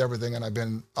stopped everything, and I've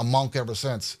been a monk ever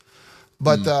since.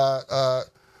 But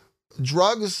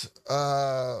drugs,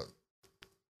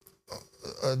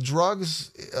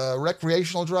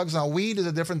 recreational drugs. Now, weed is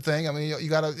a different thing. I mean, you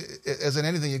gotta, as in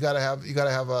anything, you gotta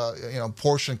have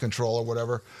portion control or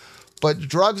whatever. But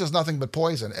drugs is nothing but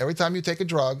poison. Every time you take a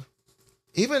drug,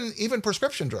 even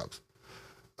prescription drugs,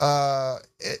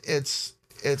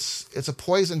 it's a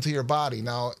poison to your body.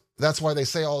 Now, that's why they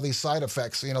say all these side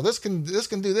effects. This can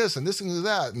do this and this can do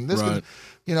that and this can,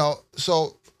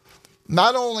 So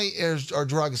not only are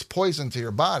drugs poison to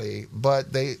your body,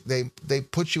 but they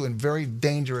put you in very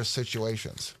dangerous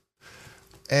situations.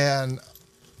 And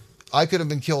I could have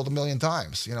been killed a million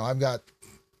times. I've got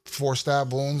 4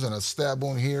 stab wounds and a stab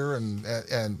wound here, and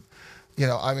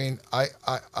I mean, I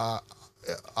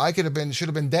should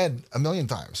have been dead a million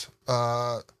times.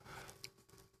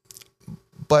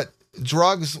 But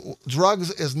drugs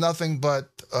is nothing but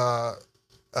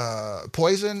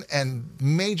poison and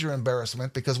major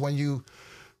embarrassment, because when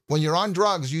you're on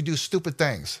drugs, you do stupid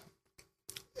things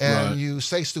and you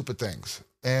say stupid things,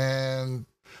 and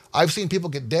I've seen people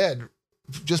get dead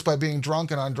just by being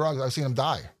drunk and on drugs. I've seen them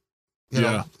die. You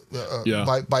know,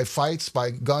 by fights,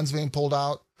 by guns being pulled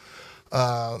out,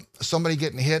 somebody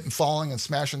getting hit and falling and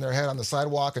smashing their head on the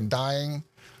sidewalk and dying,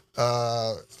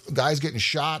 guys getting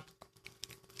shot.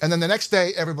 And then the next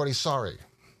day, everybody's sorry.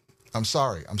 I'm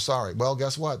sorry. Well,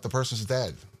 guess what? The person's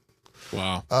dead.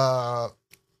 Wow.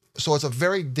 So it's a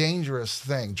very dangerous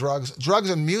thing. Drugs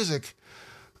and music,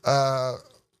 you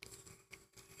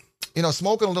know,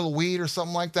 smoking a little weed or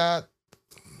something like that,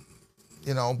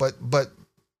 you know, but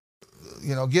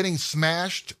you know, getting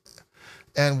smashed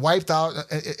and wiped out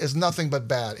is nothing but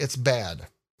bad. It's bad.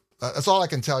 That's all I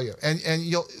can tell you. And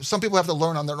some people have to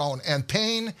learn on their own. And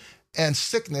pain and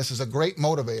sickness is a great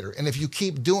motivator. And if you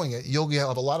keep doing it, you'll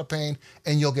have a lot of pain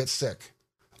and you'll get sick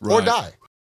or die.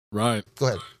 Right. Go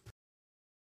ahead.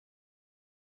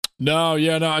 No,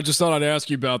 I just thought I'd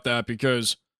ask you about that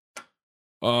because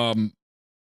I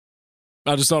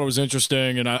just thought it was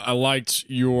interesting, and I liked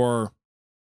your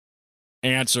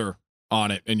answer on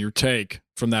it and your take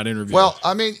from that interview. Well,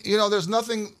 I mean, you know, there's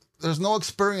no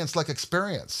experience like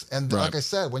experience. And like I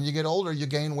said, when you get older, you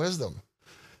gain wisdom.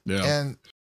 Yeah.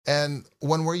 And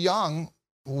when we're young,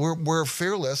 we're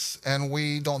fearless and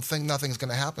we don't think nothing's going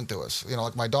to happen to us. You know,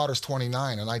 like my daughter's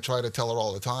 29 and I try to tell her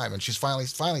all the time and she's finally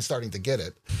starting to get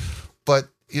it. But,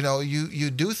 you know, you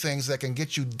do things that can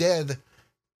get you dead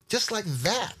just like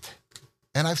that.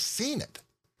 And I've seen it,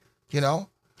 you know?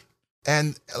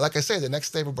 And like I say, the next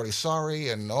day everybody's sorry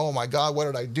and, oh my God, what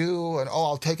did I do? And, oh,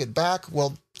 I'll take it back.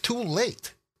 Well, too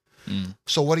late.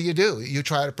 So what do? You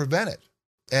try to prevent it.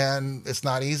 And it's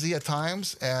not easy at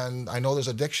times. And I know there's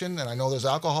addiction and I know there's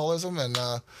alcoholism and,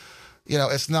 you know,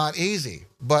 it's not easy.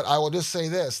 But I will just say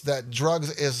this, that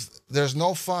there's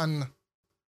no fun.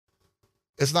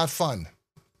 It's not fun.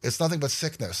 It's nothing but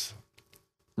sickness.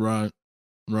 Right.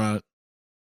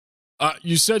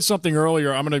 You said something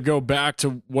earlier. I'm going to go back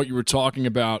to what you were talking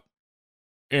about.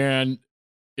 And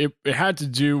it had to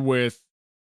do with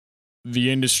the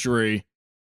industry.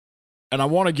 And I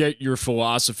want to get your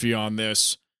philosophy on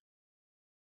this.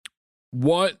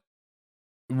 What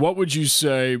would you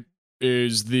say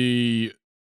is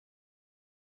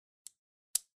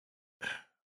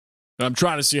I'm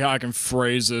trying to see how I can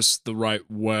phrase this the right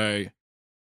way.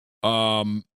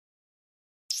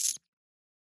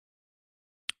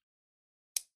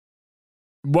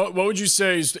 What would you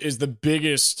say is the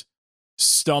biggest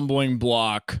stumbling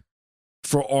block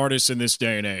for artists in this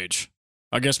day and age?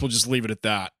 I guess we'll just leave it at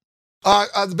that.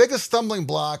 The biggest stumbling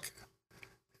block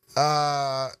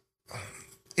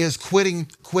is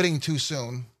quitting too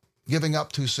soon, giving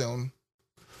up too soon.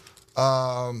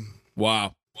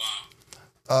 Wow.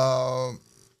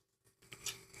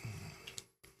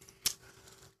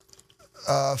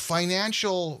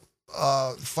 Financial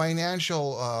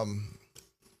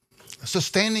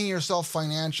sustaining yourself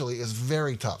financially is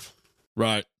very tough.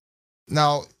 Right.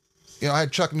 Now, you know, I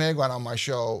had Chuck Negron on my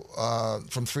show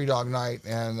from Three Dog Night,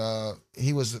 and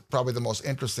he was probably the most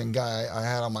interesting guy I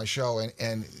had on my show,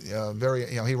 and very,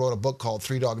 you know, he wrote a book called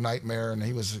Three Dog Nightmare, and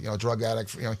he was, you know, a drug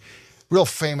addict, you know, real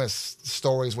famous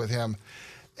stories with him.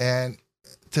 And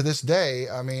to this day,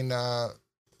 I mean,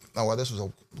 this was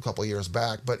a couple of years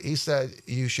back, but he said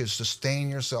you should sustain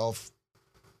yourself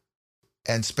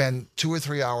and spend 2 or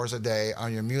 3 hours a day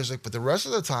on your music, but the rest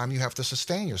of the time you have to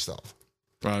sustain yourself.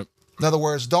 Right. In other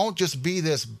words, don't just be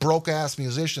this broke-ass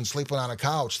musician sleeping on a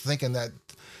couch thinking that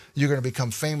you're going to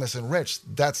become famous and rich.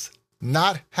 That's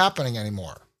not happening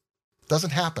anymore.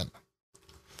 Doesn't happen.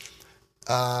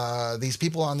 These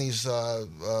people on these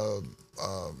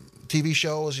TV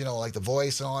shows, you know, like The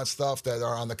Voice and all that stuff, that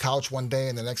are on the couch one day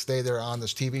and the next day they're on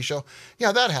this TV show.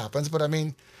 Yeah, that happens. But I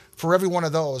mean, for every one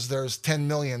of those, there's 10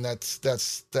 million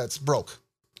that's broke.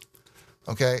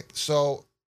 Okay, so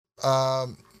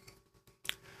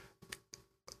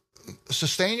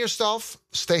sustain yourself,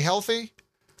 stay healthy,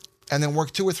 and then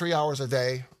work 2 or 3 hours a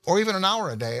day, or even an hour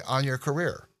a day on your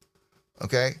career.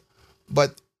 Okay,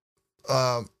 but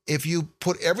if you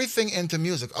put everything into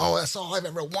music, oh, that's all I've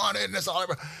ever wanted, and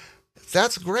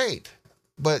that's great.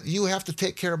 But you have to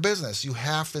take care of business. You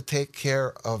have to take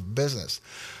care of business.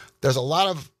 There's a lot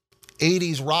of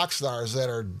 80s rock stars that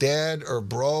are dead or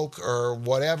broke or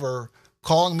whatever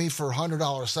calling me for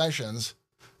 $100 sessions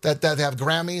that have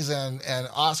Grammys and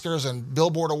Oscars and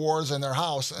Billboard Awards in their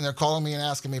house, and they're calling me and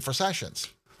asking me for sessions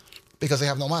because they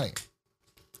have no money.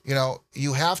 You know,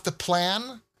 you have to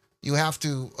plan. You have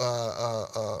to,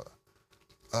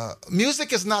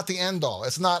 music is not the end all.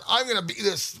 It's not, I'm going to be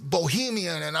this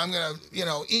bohemian and I'm going to, you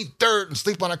know, eat dirt and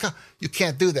sleep on a couch. You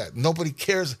can't do that. Nobody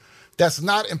cares. That's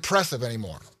not impressive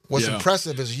anymore. What's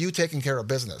impressive is you taking care of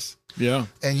business. Yeah.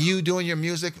 And you doing your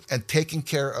music and taking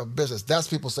care of business. That's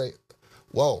people say,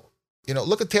 whoa. You know,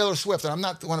 look at Taylor Swift, and I'm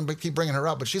not want to keep bringing her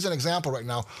up, but she's an example right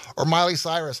now. Or Miley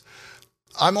Cyrus.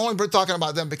 I'm only talking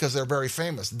about them because they're very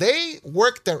famous. They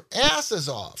work their asses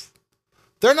off.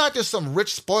 They're not just some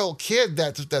rich, spoiled kid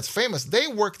that's famous. They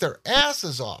work their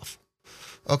asses off,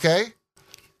 okay?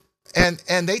 And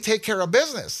they take care of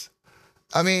business.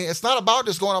 I mean, it's not about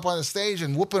just going up on the stage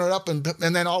and whooping it up and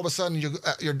then all of a sudden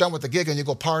you're done with the gig and you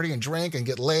go party and drink and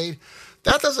get laid.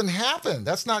 That doesn't happen.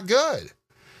 That's not good.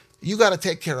 You got to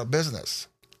take care of business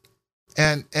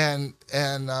and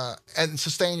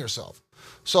sustain yourself.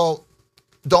 So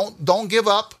don't give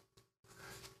up.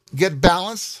 Get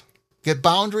balance. Get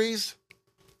boundaries.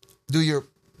 Do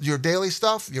your daily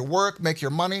stuff, your work, make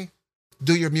your money.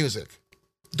 Do your music.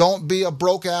 Don't be a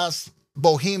broke ass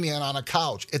bohemian on a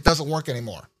couch. It doesn't work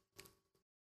anymore.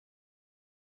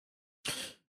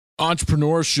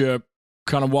 Entrepreneurship,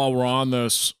 kind of while we're on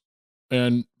this,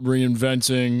 and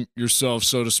reinventing yourself,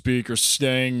 so to speak, or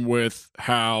staying with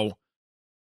how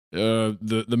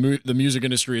the music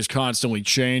industry is constantly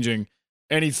changing.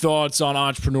 Any thoughts on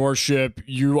entrepreneurship?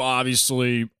 You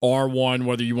obviously are one,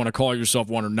 whether you want to call yourself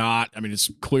one or not. I mean,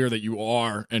 it's clear that you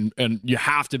are, and you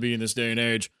have to be in this day and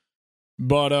age.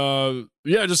 But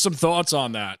yeah, just some thoughts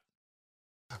on that.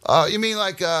 You mean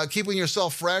like keeping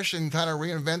yourself fresh and kind of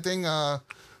reinventing,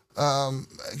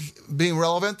 being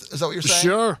relevant? Is that what you're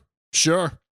saying?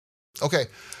 Sure. Okay.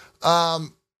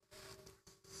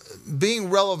 Being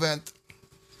relevant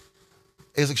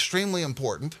is extremely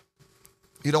important.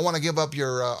 You don't want to give up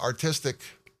your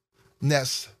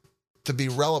artisticness to be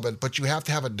relevant, but you have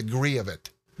to have a degree of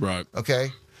it. Right. Okay.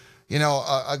 You know,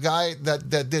 a guy that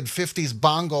did 50s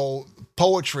bongo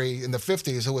poetry in the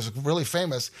 50s who was really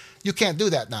famous, you can't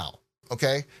do that now.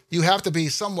 Okay. You have to be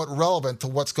somewhat relevant to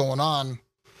what's going on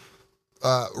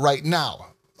right now.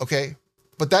 Okay.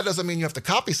 But that doesn't mean you have to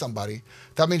copy somebody.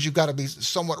 That means you've got to be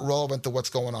somewhat relevant to what's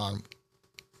going on.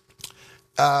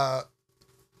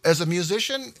 As a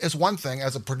musician is one thing.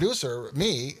 As a producer,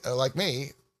 like me,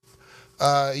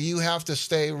 you have to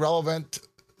stay relevant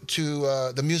to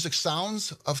the music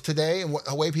sounds of today and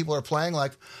the way people are playing.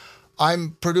 Like,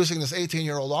 I'm producing this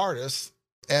 18-year-old artist,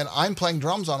 and I'm playing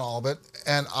drums on all of it,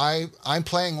 and I'm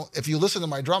playing. If you listen to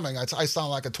my drumming, I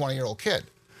sound like a 20-year-old kid.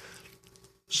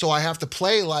 So I have to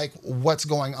play like what's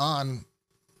going on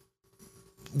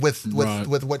with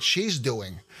what she's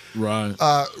doing. Right.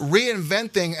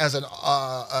 Reinventing as a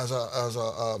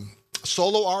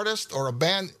solo artist or a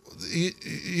band,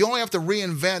 you only have to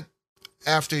reinvent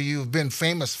after you've been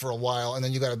famous for a while, and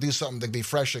then you got to do something to be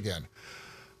fresh again.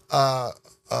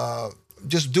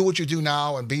 Just do what you do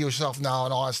now and be yourself now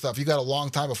and all that stuff. You got a long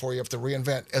time before you have to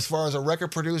reinvent. As far as a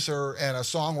record producer and a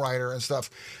songwriter and stuff,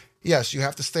 yes, you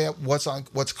have to stay up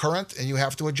what's current, and you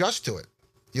have to adjust to it.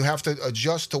 You have to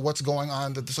adjust to what's going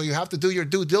on. So you have to do your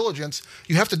due diligence.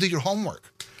 You have to do your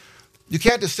homework. You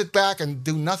can't just sit back and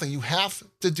do nothing. You have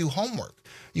to do homework.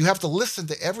 You have to listen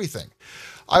to everything.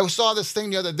 I saw this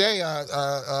thing the other day.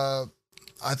 I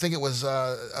think it was,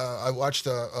 I watched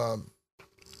a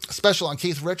special on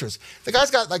Keith Richards. The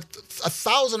guy's got like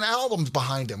 1,000 albums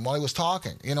behind him while he was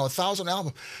talking. 1,000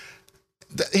 albums.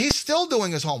 He's still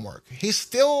doing his homework. He's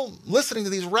still listening to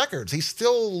these records. He's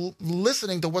still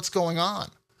listening to what's going on.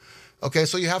 Okay,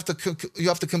 so you have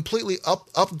to completely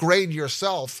upgrade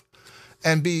yourself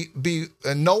and be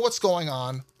and know what's going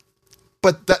on.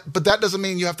 But that doesn't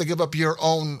mean you have to give up your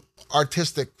own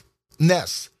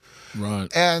artisticness. Right.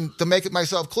 And to make it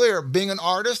myself clear, being an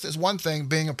artist is one thing.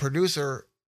 Being a producer,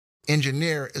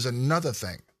 engineer is another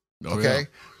thing. Okay. Yeah.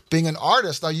 Being an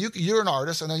artist, now you're an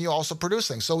artist, and then you also produce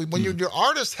things. So when you're your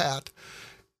artist hat,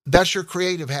 that's your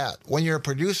creative hat. When you're a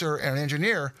producer and an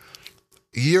engineer,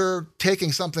 you're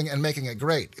taking something and making it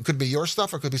great. It could be your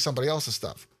stuff or it could be somebody else's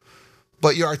stuff.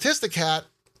 But your artistic hat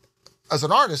as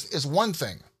an artist is one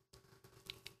thing.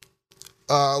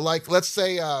 Like let's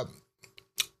say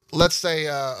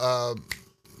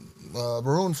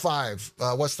Maroon 5.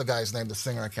 What's the guy's name? The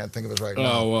singer, I can't think of it right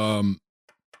now.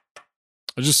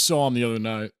 I just saw him the other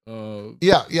night.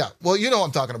 Yeah. Well, you know what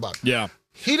I'm talking about. Yeah.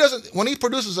 He doesn't. When he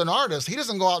produces an artist, he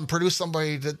doesn't go out and produce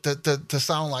somebody to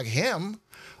sound like him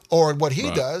or what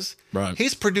he does. Right.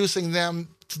 He's producing them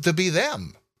to be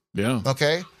them. Yeah.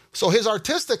 Okay. So his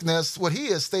artisticness, what he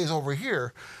is, stays over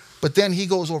here, but then he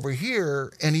goes over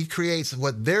here and he creates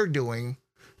what they're doing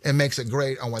and makes it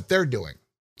great on what they're doing.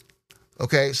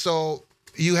 Okay. So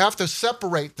you have to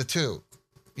separate the two.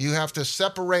 You have to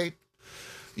separate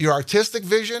your artistic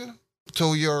vision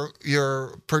to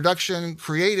your production,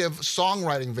 creative,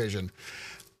 songwriting vision.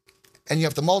 And you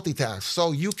have to multitask.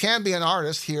 So you can be an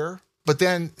artist here, but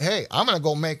then, hey, I'm going to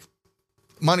go make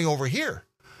money over here.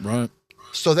 Right.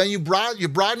 So then you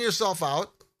broaden yourself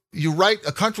out. You write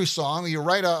a country song, you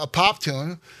write a pop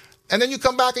tune, and then you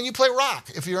come back and you play rock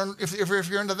if you're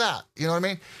into that. You know what I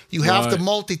mean? You have to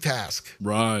multitask.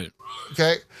 Right.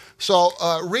 Okay. So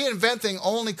reinventing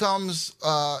only comes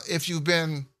if you've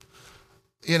been,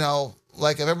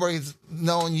 like if everybody's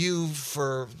known you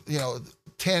for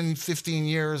 10, 15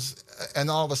 years, and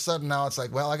all of a sudden now it's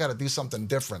like, well, I got to do something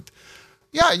different.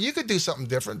 Yeah, you could do something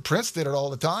different. Prince did it all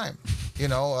the time.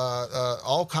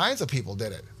 All kinds of people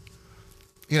did it.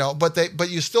 But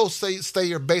you still stay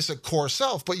your basic core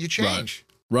self, but you change.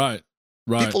 Right.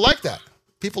 People like that.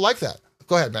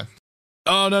 Go ahead, man.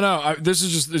 Oh, no.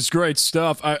 It's great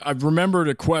stuff. I remembered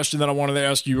a question that I wanted to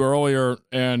ask you earlier,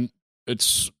 and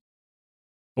it's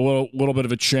a little bit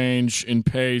of a change in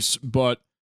pace. But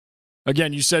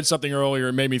again, you said something earlier.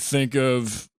 It made me think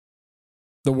of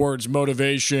the words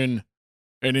motivation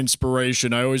and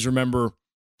inspiration. I always remember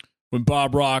when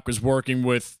Bob Rock was working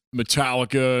with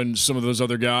Metallica and some of those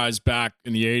other guys back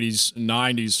in the 80s and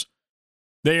 90s,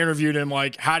 they interviewed him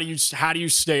like, how do you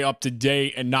stay up to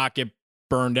date and not get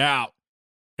burned out?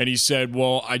 And he said,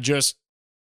 well, I just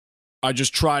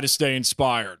try to stay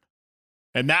inspired.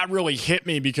 And that really hit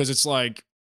me because it's like,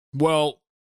 well,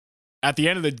 at the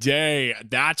end of the day,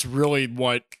 that's really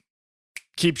what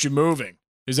keeps you moving,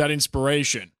 is that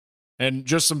inspiration. And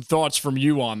just some thoughts from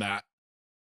you on that.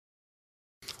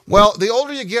 Well, the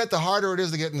older you get, the harder it is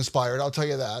to get inspired. I'll tell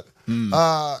you that.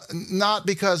 Not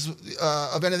because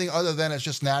of anything other than it's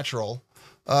just natural.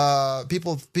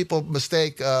 People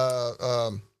mistake,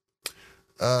 I'd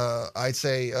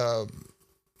say,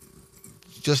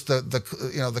 just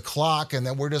the clock, and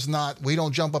then we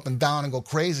don't jump up and down and go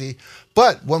crazy.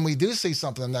 But when we do see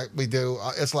something that we do,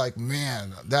 it's like,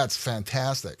 man, that's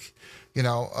fantastic.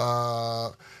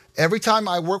 Every time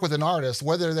I work with an artist,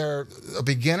 whether they're a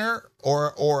beginner or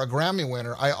a Grammy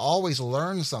winner, I always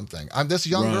learn something. This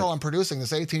young girl I'm producing,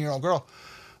 this 18-year-old girl,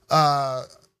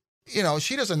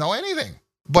 she doesn't know anything.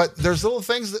 But there's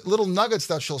little nuggets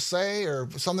that she'll say, or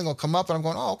something will come up, and I'm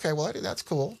going, oh, okay, well, that's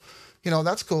cool.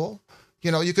 That's cool.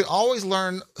 You can always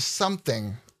learn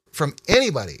something from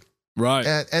anybody. Right.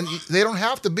 And they don't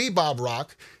have to be Bob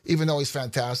Rock, even though he's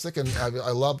fantastic, and I've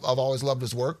always loved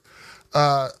his work.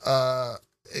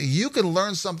 You can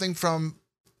learn something from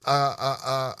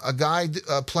a guy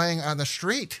playing on the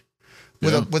street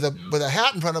with a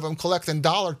hat in front of him collecting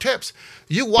dollar tips.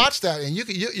 You watch that, and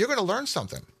you're going to learn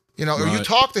something. Or you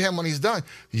talk to him when he's done,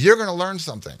 you're going to learn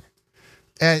something.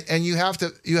 And you have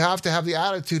to have the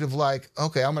attitude of like,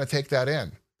 okay, I'm going to take that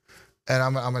in, and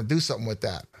I'm going to do something with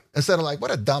that. Instead of like, what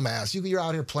a dumbass, you're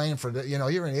out here playing for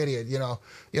you're an idiot.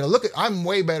 Look, I'm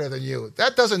way better than you.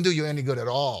 That doesn't do you any good at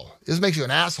all. This makes you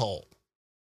an asshole.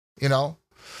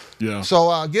 Yeah.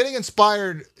 So getting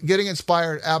inspired,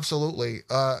 absolutely.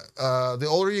 The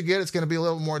older you get, it's going to be a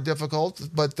little more difficult,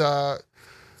 but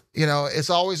it's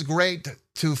always great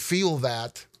to feel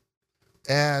that.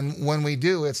 And when we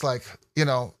do, it's like,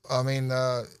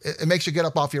 it makes you get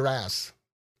up off your ass.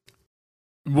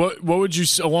 What would you,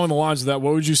 along the lines of that,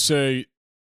 what would you say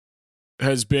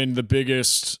has been the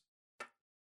biggest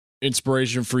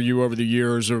inspiration for you over the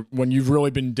years, or when you've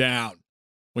really been down?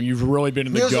 When you've really been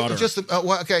in the gutter.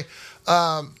 Okay.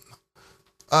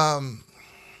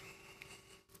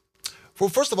 Well,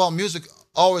 first of all, music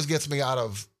always gets me out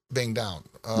of being down.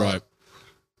 Right.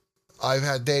 I've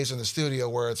had days in the studio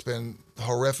where it's been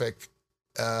horrific,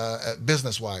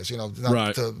 business-wise.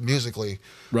 Not musically,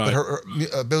 but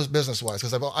business-wise,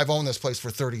 because I've owned this place for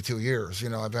 32 years.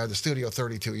 I've had the studio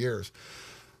 32 years.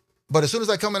 But as soon as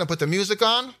I come in and put the music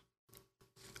on,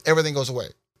 everything goes away.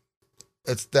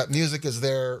 It's that music is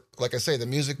there. Like I say, the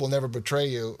music will never betray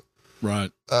you.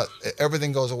 Right.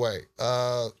 Everything goes away.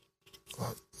 I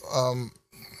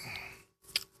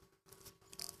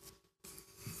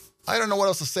don't know what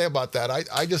else to say about that.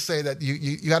 I just say that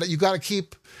you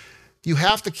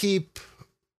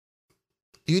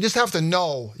just have to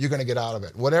know you're going to get out of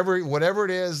it. Whatever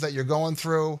it is that you're going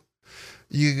through,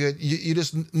 you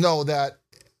just know that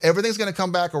everything's going to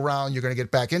come back around. You're going to get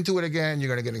back into it again. You're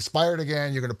going to get inspired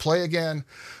again. You're going to play again,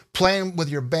 playing with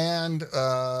your band,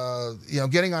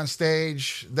 getting on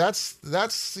stage. That's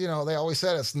they always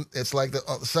said it's like the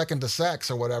second to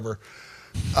sex or whatever.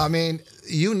 I mean,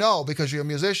 because you're a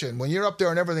musician, when you're up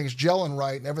there and everything's gelling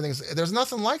right and there's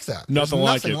nothing like that. Nothing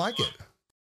like it.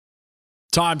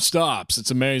 Time stops.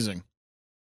 It's amazing.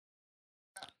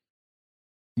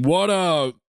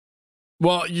 Well,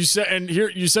 you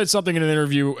said something in an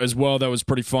interview as well that was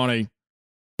pretty funny,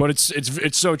 but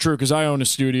it's so true, because I own a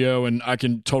studio and I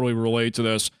can totally relate to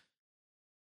this.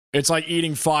 It's like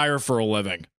eating fire for a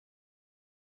living.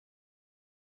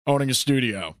 owning a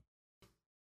studio.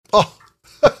 Oh,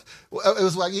 it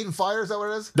was like eating fire. Is that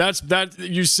what it is? That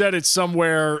you said it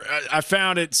somewhere. I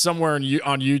found it somewhere on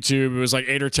YouTube. It was like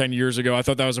 8 or 10 years ago. I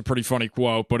thought that was a pretty funny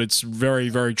quote, but it's very,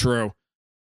 very true.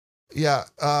 Yeah.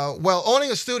 Well,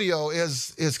 owning a studio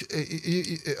is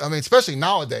I mean, especially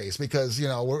nowadays, because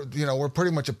we're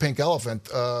pretty much a pink elephant.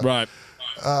 Right.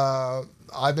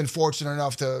 I've been fortunate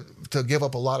enough to give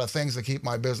up a lot of things to keep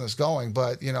my business going,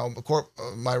 but of course,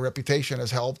 my reputation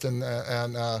has helped, and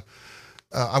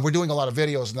we're doing a lot of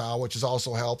videos now, which has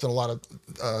also helped, and a lot of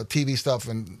TV stuff,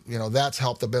 and that's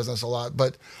helped the business a lot.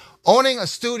 But owning a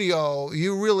studio,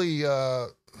 you really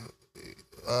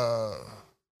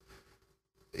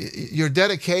your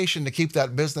dedication to keep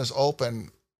that business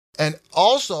open, and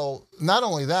also not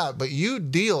only that, but you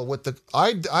deal with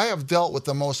I have dealt with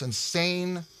the most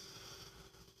insane,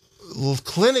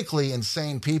 clinically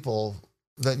insane people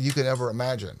that you could ever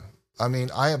imagine. I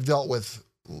mean, I have dealt with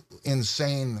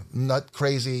insane, nut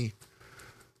crazy,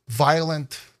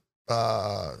 violent.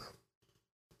 I've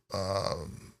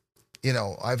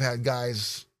had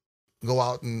guys go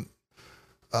out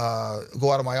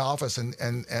of my office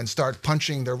and start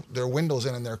punching their windows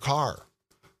in their car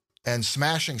and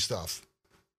smashing stuff.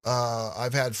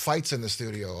 I've had fights in the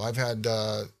studio. I've had,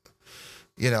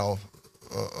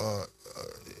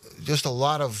 just a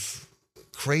lot of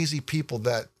crazy people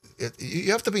that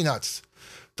you have to be nuts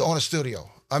to own a studio.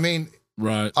 I mean,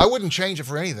 right. I wouldn't change it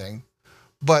for anything,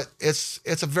 but it's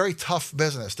a very tough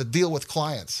business to deal with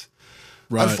clients.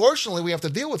 Right. Unfortunately, we have to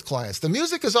deal with clients. The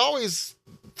music is always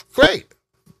great,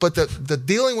 but the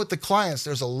dealing with the clients,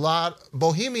 there's a lot.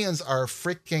 Bohemians are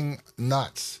freaking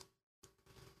nuts.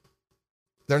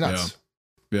 They're nuts.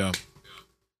 Yeah.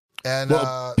 And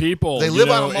people, they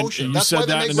live on emotion. And you that's said why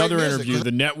they that make in another great interview. music.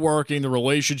 The networking, the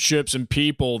relationships, and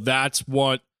people, that's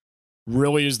what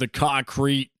really is the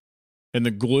concrete and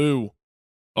the glue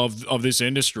of this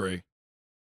industry.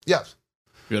 Yes.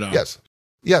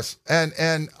 Yes.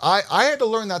 And I had to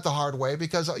learn that the hard way,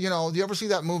 because, do you ever see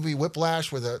that movie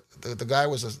Whiplash, where the guy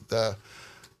was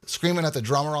screaming at the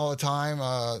drummer all the time?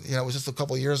 It was just a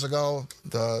couple of years ago.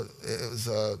 The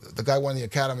guy won the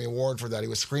Academy Award for that. He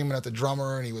was screaming at the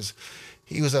drummer, and he was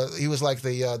like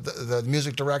the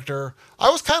music director. I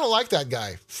was kind of like that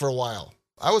guy for a while.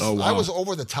 I was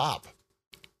over the top,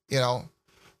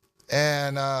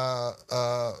 and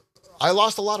I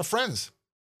lost a lot of friends,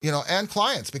 and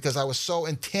clients, because I was so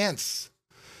intense.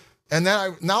 And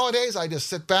then nowadays I just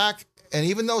sit back, and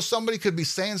even though somebody could be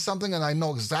saying something and I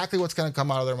know exactly what's going to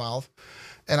come out of their mouth,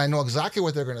 and I know exactly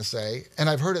what they're going to say, and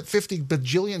I've heard it 50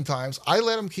 bajillion times, I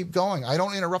let them keep going. I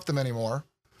don't interrupt them anymore.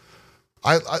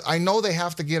 I know they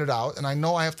have to get it out, and I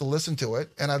know I have to listen to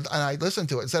it, and I listen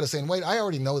to it instead of saying, wait, I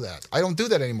already know that. I don't do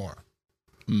that anymore.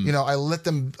 I let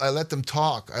them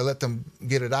talk. I let them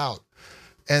get it out.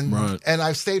 And and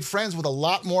I've stayed friends with a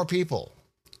lot more people,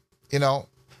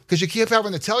 because you keep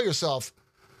having to tell yourself,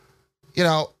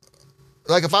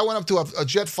 like if I went up to a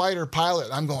jet fighter pilot,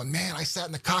 I'm going, man, I sat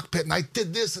in the cockpit and I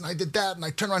did this and I did that, and I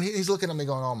turned around, he's looking at me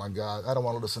going, oh my God, I don't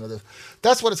want to listen to this.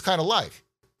 That's what it's kind of like,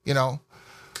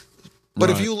 But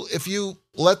if you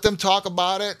let them talk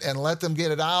about it and let them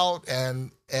get it out,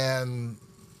 and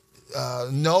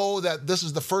know that this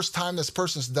is the first time this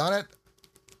person's done it,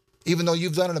 even though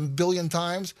you've done it a billion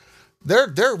times,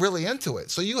 they're really into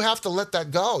it. So you have to let that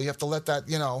go. You have to let that,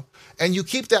 and you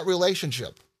keep that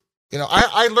relationship.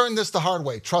 I learned this the hard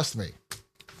way. Trust me.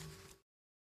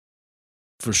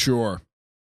 For sure.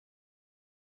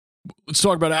 Let's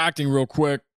talk about acting real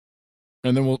quick,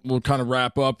 and then we'll kind of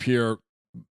wrap up here.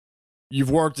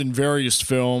 You've worked in various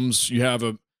films. You have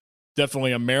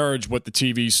definitely a marriage with the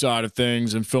TV side of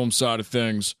things and film side of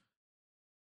things.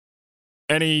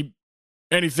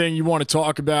 Anything you want to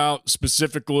talk about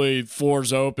specifically?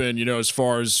 Floor's open, as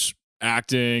far as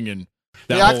acting and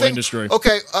that whole industry.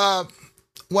 Okay.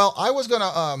 Well, I was going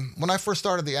to, when I first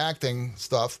started the acting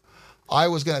stuff, I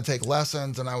was going to take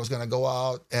lessons, and I was going to go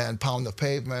out and pound the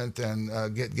pavement and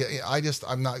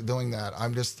I'm not doing that.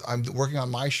 I'm working on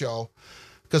my show,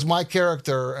 because my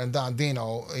character and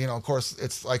Dino, of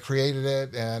course, I created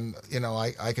it, and,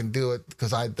 I can do it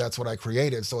because that's what I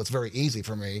created. So it's very easy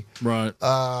for me. Right.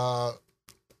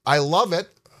 I love it.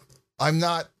 I'm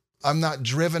not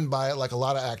driven by it like a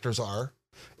lot of actors are.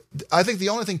 I think the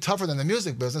only thing tougher than the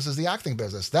music business is the acting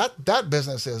business. That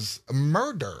business is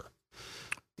murder.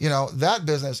 That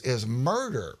business is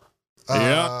murder.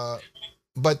 Yeah.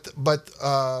 But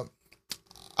I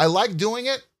like doing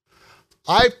it.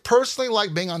 I personally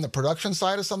like being on the production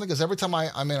side of something, because every time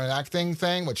I'm in an acting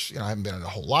thing, which I haven't been in a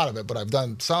whole lot of it, but I've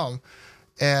done some,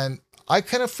 and I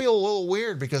kind of feel a little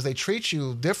weird because they treat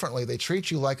you differently. They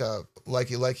treat you like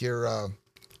you're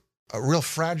real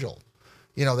fragile.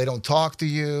 You know, they don't talk to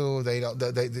you. They don't.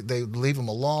 They leave them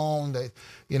alone. They,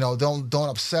 you know, don't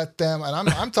upset them. And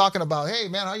I'm talking about, hey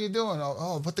man, how you doing?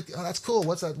 Oh, that's cool.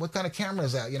 What's that? What kind of camera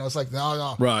is that? You know, it's like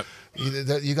no. Right.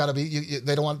 You got to be.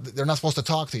 They don't want. They're not supposed to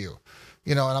talk to you.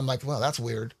 You know, and I'm like, well, that's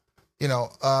weird. You know,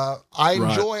 I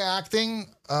enjoy acting.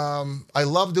 I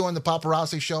love doing the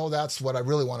paparazzi show. That's what I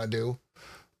really want to do.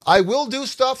 I will do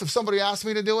stuff if somebody asks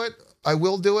me to do it. I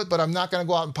will do it, but I'm not going to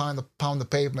go out and pound the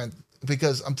pavement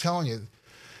because I'm telling you.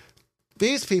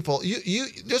 These people,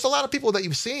 there's a lot of people that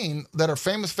you've seen that are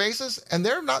famous faces, and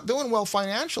they're not doing well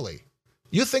financially.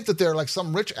 You think that they're like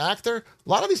some rich actor. A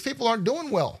lot of these people aren't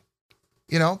doing well,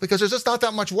 you know, because there's just not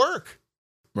that much work.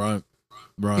 Right.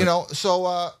 You know,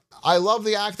 so I love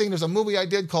the acting. There's a movie I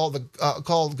did called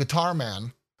Guitar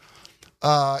Man.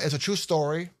 It's a true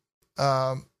story.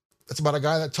 It's about a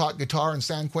guy that taught guitar in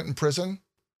San Quentin prison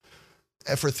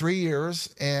for 3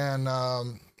 years, and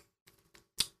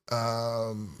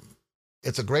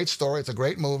it's a great story. It's a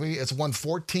great movie. It's won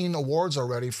 14 awards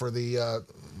already for the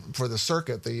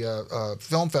circuit, the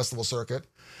film festival circuit,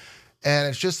 and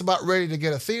it's just about ready to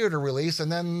get a theater release.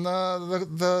 And then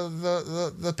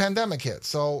the pandemic hit.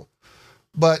 So,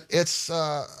 but it's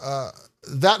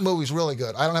that movie's really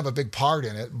good. I don't have a big part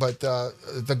in it, but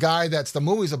the guy that's the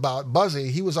movie's about,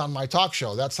 Buzzy, he was on my talk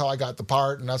show. That's how I got the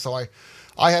part, and that's how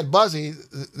I had Buzzy,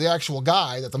 the actual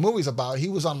guy that the movie's about. He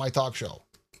was on my talk show.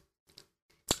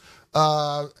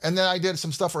 And then I did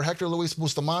some stuff for Hector Luis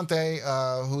Bustamante,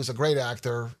 who's a great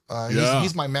actor.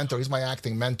 He's my mentor. He's my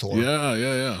acting mentor.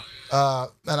 Yeah.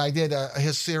 And I did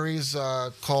his series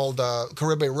called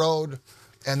Caribe Road,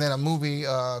 and then a movie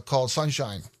called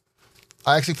Sunshine.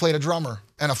 I actually played a drummer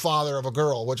and a father of a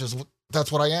girl,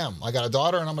 that's what I am. I got a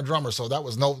daughter and I'm a drummer, so that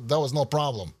was no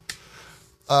problem.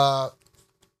 I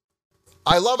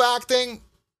love acting.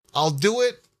 I'll do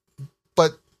it,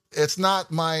 but it's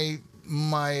not my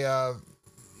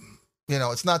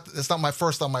it's not my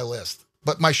first on my list,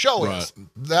 but my show is.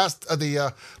 That's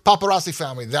the Paparazzi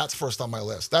Family. That's first on my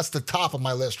list. That's the top of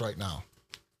my list right now.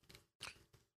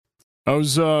 I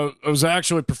was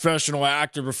actually a professional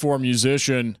actor before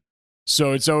musician,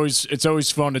 so it's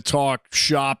always fun to talk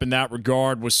shop in that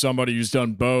regard with somebody who's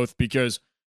done both, because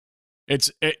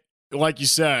it like you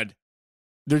said,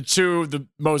 they're two of the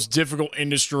most difficult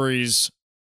industries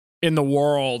in the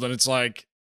world, and it's like,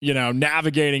 you know,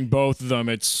 navigating both of them,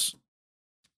 it's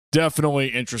definitely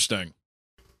interesting.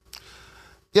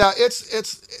 Yeah,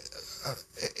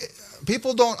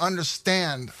 people don't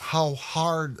understand how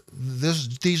hard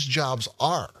these jobs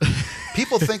are.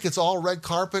 People think it's all red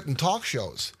carpet and talk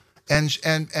shows and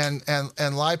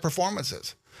live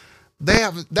performances.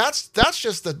 That's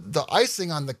just the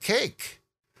icing on the cake.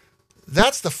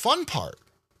 That's the fun part.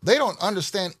 They don't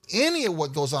understand any of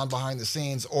what goes on behind the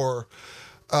scenes, or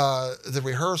the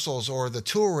rehearsals, or the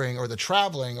touring, or the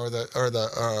traveling, or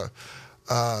the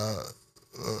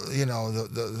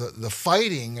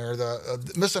fighting, or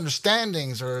the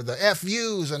misunderstandings, or the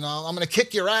FUs, and I'm going to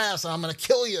kick your ass, and I'm going to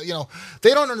kill you. You know,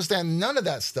 they don't understand none of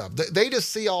that stuff. They just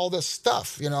see all this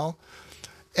stuff, you know,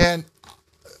 and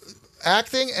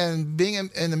acting and being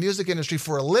in the music industry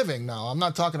for a living. Now, I'm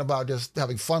not talking about just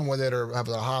having fun with it or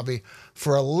having a hobby.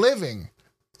 For a living,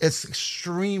 it's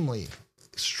extremely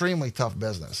tough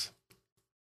business.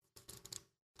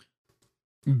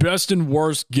 Best and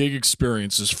worst gig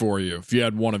experiences for you, if you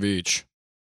had one of each.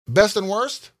 Best and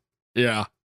worst? Yeah.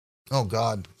 Oh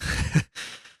God.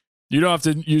 You don't have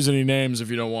to use any names if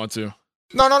you don't want to.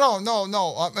 No.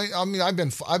 I mean, I've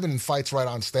been in fights right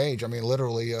on stage. I mean,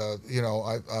 literally.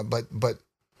 But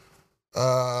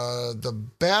the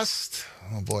best.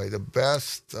 Oh boy, the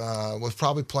best was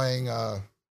probably playing at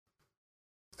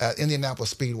Indianapolis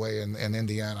Speedway in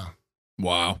Indiana.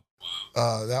 Wow.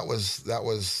 That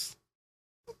was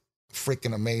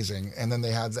freaking amazing. And then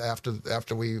they had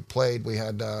after we played, they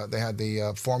had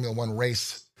the Formula One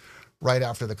race right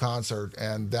after the concert,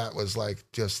 and that was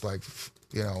just like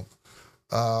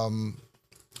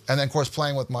and then of course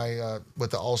playing with my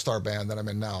with the all-star band that I'm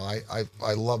in now.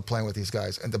 I love playing with these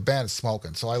guys, and the band is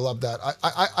smoking, so I love that.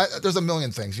 I there's a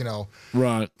million things,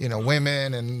 right,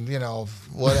 women and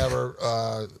whatever.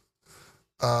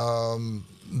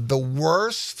 The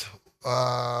worst,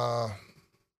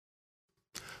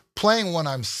 playing when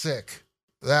I'm sick,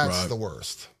 that's the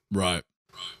worst. Right.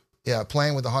 Yeah,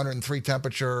 playing with 103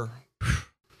 temperature,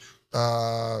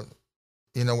 where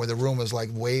the room is like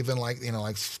waving, like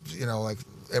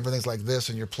everything's like this,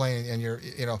 and you're playing, and you're.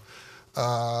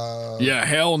 Yeah,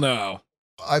 hell no.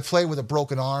 I played with a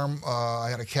broken arm. I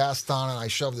had a cast on, and I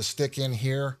shoved the stick in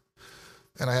here,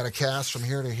 and I had a cast from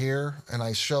here to here, and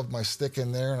I shoved my stick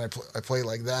in there, and I played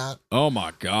like that. Oh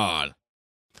my God.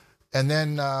 And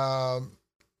then, I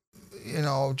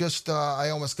almost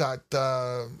got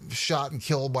shot and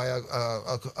killed by a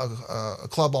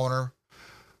club owner.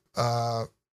 I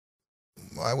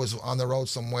was on the road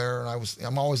somewhere, and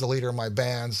I'm always the leader of my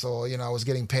band, so I was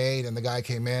getting paid, and the guy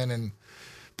came in and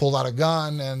pulled out a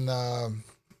gun, and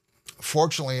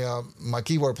fortunately, my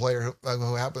keyboard player,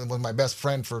 who happened was my best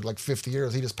friend for like 50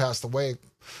 years, he just passed away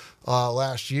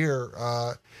last year.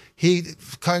 He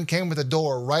came with the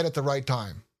door right at the right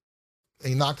time.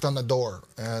 He knocked on the door,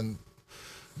 and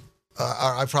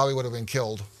I probably would have been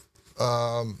killed.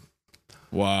 Wow.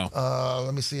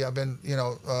 Let me see. I've been,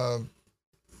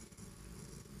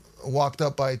 walked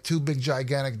up by two big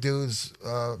gigantic dudes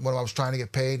when I was trying to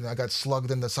get paid, and I got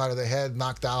slugged in the side of the head,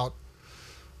 knocked out.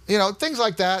 Things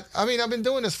like that. I mean, I've been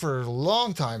doing this for a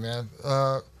long time, man.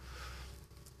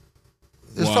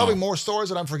 There's probably more stories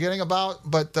that I'm forgetting about,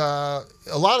 but a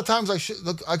lot of times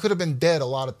I could have been dead a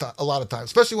lot of times,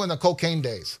 especially when the cocaine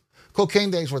days.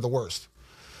 Cocaine days were the worst.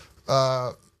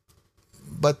 But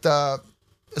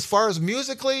as far as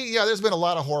musically, yeah, there's been a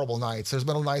lot of horrible nights. There's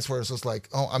been nights where it's just like,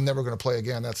 oh, I'm never going to play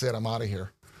again. That's it. I'm out of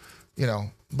here.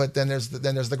 But then there's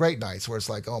the great nights where it's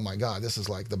like, oh my God, this is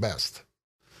like the best.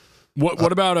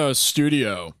 What about a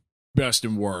studio best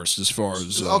and worst as far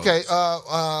as okay?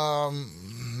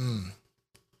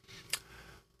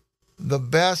 The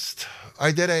best.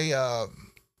 I did there's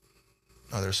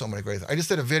so many great things. I just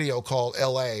did a video called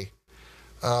L.A.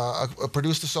 I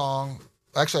produced a song.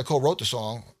 Actually, I co-wrote the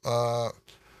song,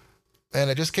 and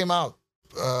it just came out.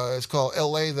 It's called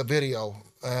L.A. the video,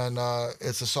 and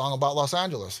it's a song about Los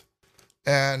Angeles.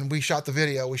 And we shot the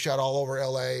video. We shot all over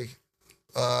L.A.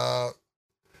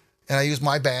 And I used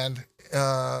my band,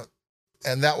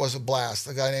 and that was a blast.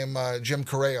 A guy named Jim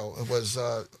Correo. It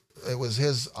was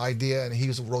his idea, and he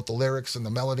wrote the lyrics and the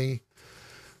melody.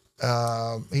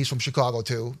 He's from Chicago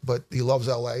too, but he loves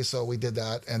LA, so we did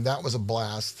that, and that was a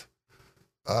blast.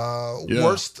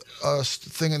 Worst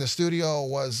thing in the studio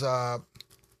was I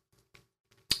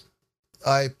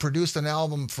produced an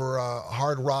album for a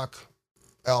hard rock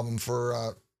album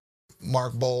for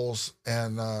Mark Bowles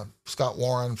and Scott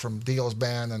Warren from Dio's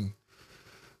band, and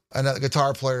another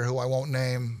guitar player who I won't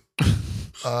name.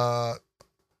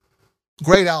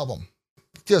 Great album,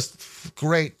 just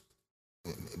great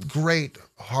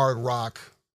hard rock.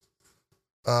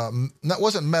 That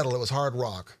wasn't metal; it was hard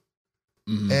rock.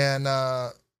 Mm-hmm. And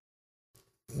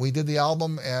we did the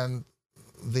album, and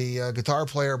the guitar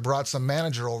player brought some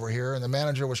manager over here, and the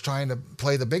manager was trying to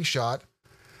play the big shot,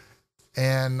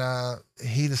 and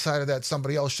he decided that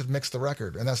somebody else should mix the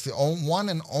record, and that's the one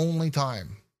and only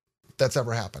time that's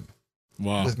ever happened.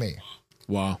 Wow. With me.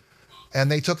 Wow. And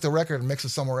they took the record and mixed it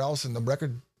somewhere else, and the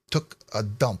record took a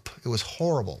dump. It was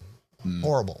horrible.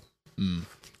 Horrible. Mm.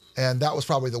 And that was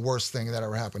probably the worst thing that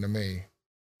ever happened to me.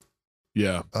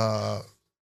 Yeah. That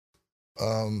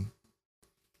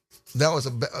was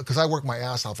because I worked my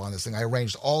ass off on this thing. I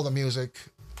arranged all the music.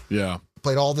 Yeah.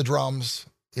 Played all the drums.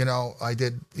 I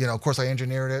did, of course I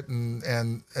engineered it,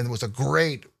 and it was a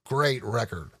great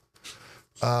record.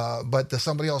 But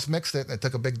somebody else mixed it, and it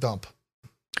took a big dump.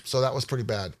 So that was pretty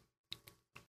bad.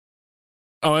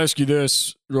 I'll ask you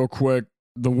this real quick.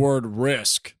 The word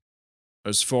risk,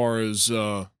 as far as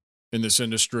in this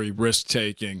industry, risk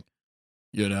taking,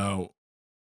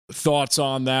 thoughts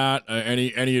on that?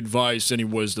 Any advice, any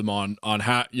wisdom on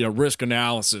how, risk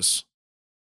analysis?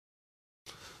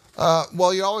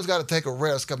 Well, you always got to take a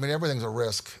risk. I mean, everything's a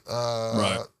risk.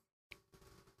 Right.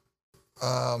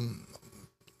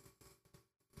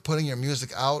 Putting your music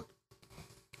out,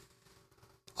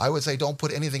 I would say don't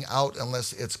put anything out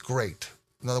unless it's great.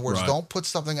 In other words, Don't put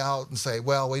something out and say,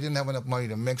 well, we didn't have enough money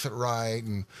to mix it right,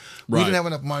 and we didn't have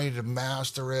enough money to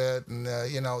master it, and,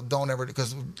 don't ever,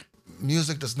 because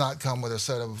music does not come with a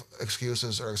set of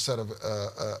excuses or a set of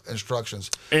instructions.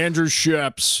 Andrew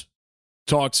Sheps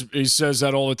he says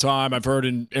that all the time. I've heard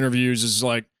in interviews, is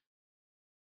like,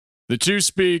 the two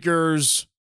speakers,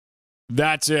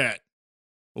 that's it.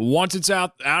 Once it's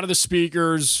out of the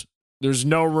speakers, there's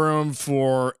no room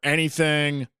for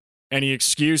anything, any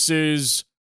excuses,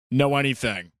 no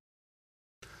anything.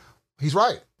 He's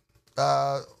right.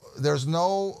 There's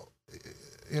no,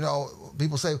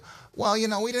 people say, well, we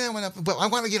didn't have enough, but I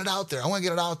want to get it out there.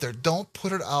 Don't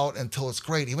put it out until it's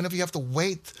great. Even if you have to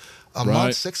wait a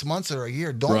month, 6 months, or a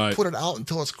year, don't put it out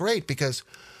until it's great, because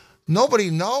nobody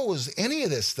knows any of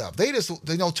this stuff. They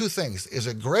know two things. Is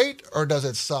it great or does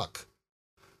it suck?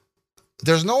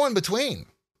 There's no in between.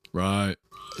 Right.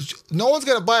 No one's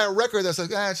going to buy a record that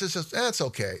says, it's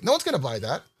okay. No one's going to buy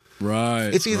that. Right.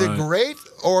 It's either great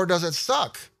or does it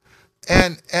suck?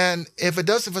 And if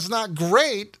it's not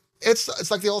great, it's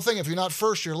like the old thing. If you're not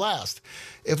first, you're last.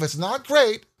 If it's not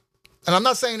great, and I'm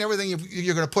not saying everything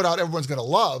you're going to put out, everyone's going to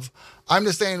love. I'm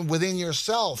just saying within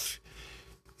yourself,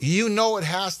 you know it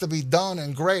has to be done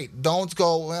and great. Don't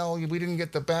go, well, we didn't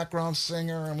get the background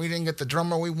singer and we didn't get the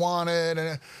drummer we wanted.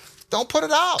 And don't put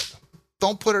it out.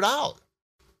 Don't put it out.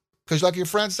 Because like your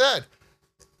friend said,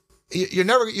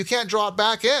 you can't draw it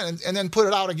back in and then put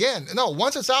it out again. No,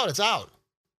 once it's out, it's out.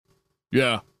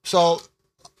 Yeah. So,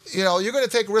 you're going to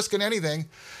take risk in anything.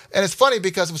 And it's funny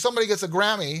because if somebody gets a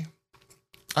Grammy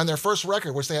on their first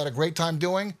record, which they had a great time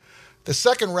doing, the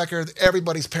second record,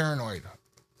 everybody's paranoid.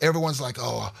 Everyone's like,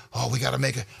 oh, we got to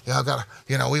make it. We got to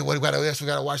do this, we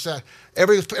got to watch that.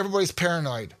 Everybody's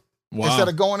paranoid. Wow. Instead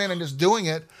of going in and just doing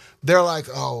it, they're like,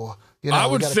 oh, I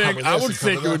would think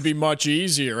it would be much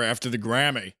easier after the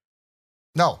Grammy.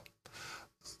 No.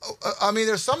 I mean,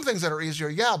 there's some things that are easier,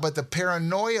 yeah, but the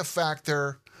paranoia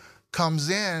factor comes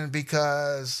in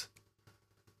because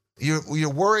you're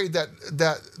worried that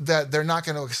they're not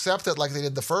going to accept it like they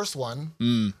did the first one.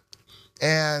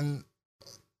 And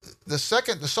the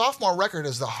sophomore record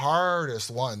is the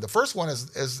hardest one. The first one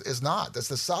is not. That's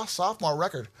the sophomore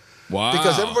record. Wow.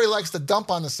 Because everybody likes to dump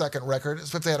on the second record.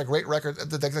 If they had a great record,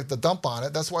 they like to dump on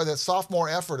it. That's why that sophomore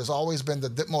effort has always been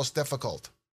the most difficult.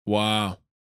 Wow.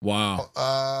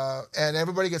 And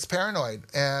everybody gets paranoid,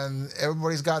 and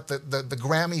everybody's got the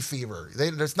Grammy fever.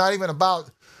 It's not even about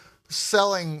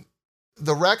selling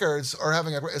the records or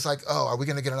having it's like, oh, are we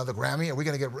going to get another Grammy? Are we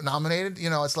going to get nominated?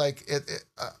 It's like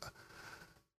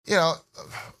yeah,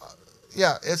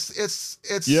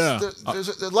 it's yeah.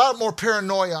 There's a lot more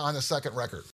paranoia on the second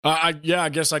record. I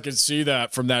guess I could see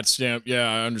that from that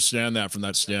I understand that from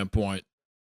that standpoint.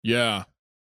 Yeah.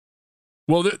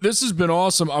 Well, this has been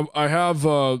awesome. I've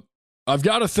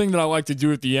got a thing that I like to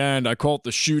do at the end. I call it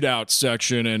the shootout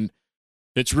section, and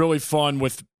it's really fun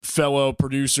with fellow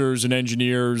producers and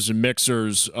engineers and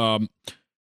mixers.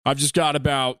 I've just got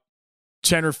about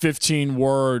 10 or 15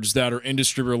 words that are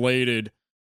industry related,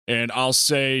 and I'll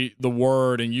say the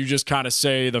word, and you just kind of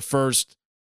say the first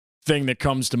thing that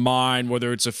comes to mind,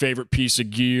 whether it's a favorite piece of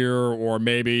gear or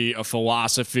maybe a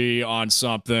philosophy on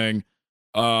something.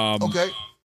 Okay.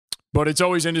 But it's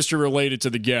always industry related to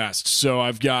the guest. So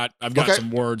I've got Okay. some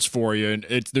words for you, and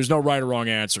there's no right or wrong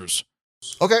answers.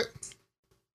 Okay.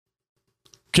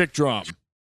 Kick drum.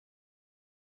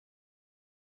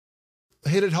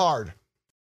 Hit it hard.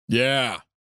 Yeah.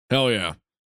 Hell yeah.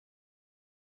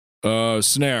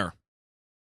 Snare.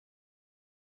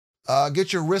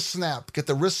 Get your wrist snap. Get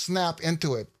the wrist snap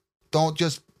into it. Don't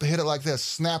just hit it like this.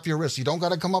 Snap your wrist. You don't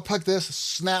got to come up like this.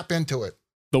 Snap into it.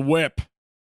 The whip.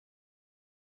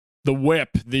 The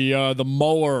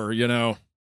molar,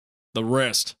 the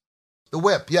wrist. The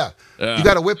whip, yeah. You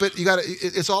got to whip it.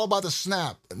 It's all about the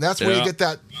snap. And that's where you get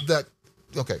that.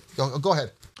 Okay, go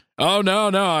ahead. Oh,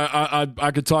 no.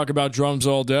 I could talk about drums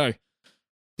all day.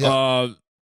 Yeah.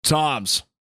 Toms.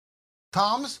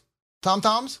 Toms?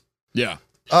 Tom-toms? Yeah.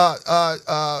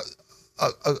 A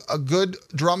good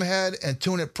drum head and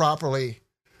tune it properly,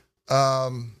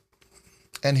 and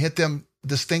hit them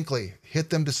distinctly.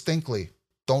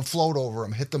 Don't float over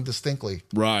them. Hit them distinctly.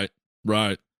 Right.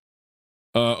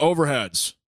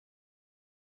 Overheads.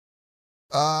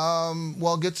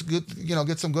 Well, get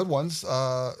some good ones.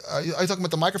 Are you talking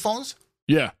about the microphones?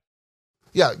 Yeah.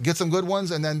 Yeah, get some good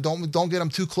ones, and then don't get them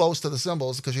too close to the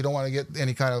cymbals because you don't want to get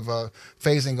any kind of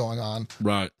phasing going on.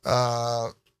 Right.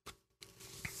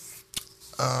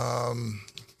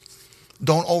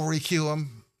 Don't over EQ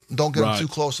them. Don't get them too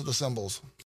close to the cymbals.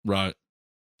 Right.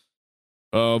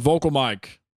 Vocal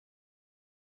mic.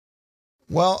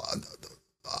 Well,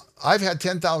 I've had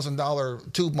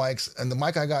 $10,000 tube mics, and the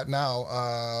mic I got now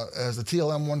is the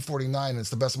TLM 149. It's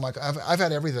the best mic. I've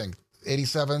had everything.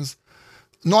 87s.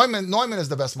 Neumann is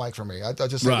the best mic for me. I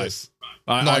just say this.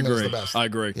 I agree. Is the best. I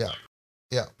agree.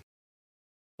 Yeah.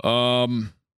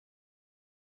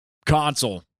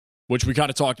 Console, which we kind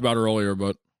of talked about earlier,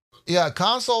 but yeah,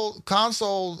 console.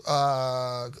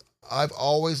 I've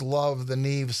always loved the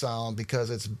Neve sound because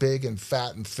it's big and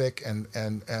fat and thick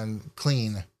and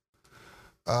clean.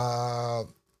 I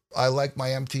like my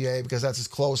MTA because that's as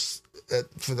close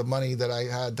for the money that I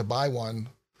had to buy one.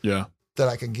 Yeah. That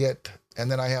I can get. And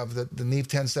then I have the Neve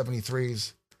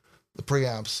 1073s, the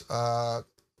preamps. Of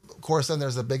course, then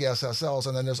there's the big SSLs,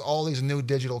 and then there's all these new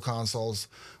digital consoles,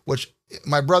 which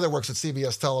my brother works at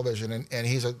CBS Television, and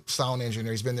he's a sound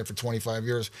engineer. He's been there for 25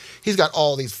 years. He's got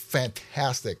all these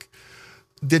fantastic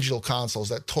digital consoles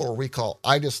that Total Recall.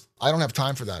 I don't have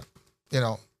time for that,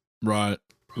 Right.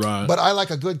 But I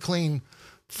like a good, clean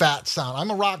fat sound.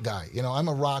 I'm a rock guy, I'm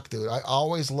a rock dude. I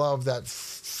always love that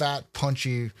fat,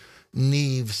 punchy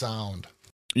Neve sound.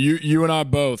 You and I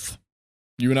both.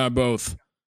 You and I both.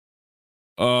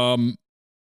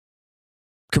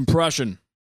 Compression.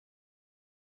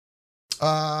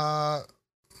 Or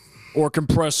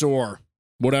compressor.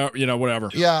 Whatever.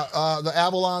 Yeah, the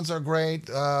Avalons are great.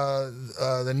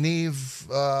 The Neve,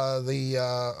 oh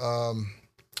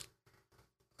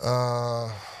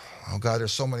God,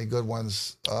 there's so many good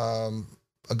ones. A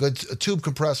tube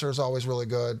compressor is always really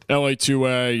good.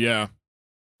 LA2A, yeah.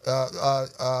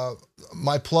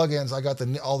 My plugins, I got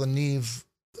all the Neve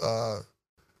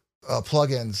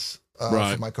plugins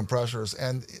for my compressors,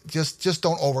 and just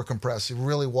don't over compress. You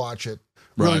really watch it.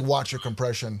 Really watch your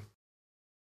compression.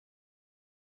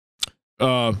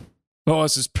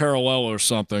 This is parallel or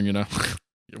something, You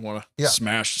want to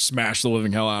smash the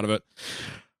living hell out of it.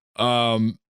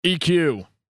 EQ.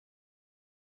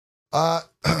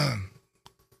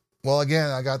 Well, again,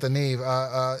 I got the Neve.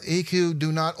 EQ,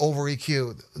 do not over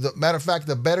EQ. Matter of fact,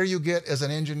 the better you get as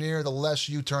an engineer, the less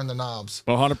you turn the knobs.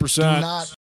 100%. Do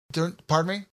not turn.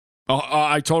 Pardon me?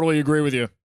 I totally agree with you.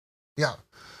 Yeah.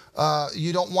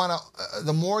 You don't want to.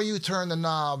 The more you turn the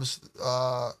knobs,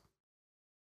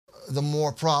 the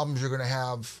more problems you're going to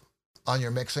have on your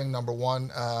mixing, number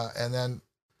one. And then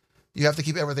you have to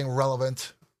keep everything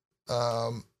relevant.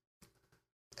 And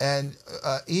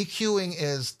EQing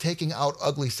is taking out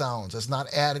ugly sounds. It's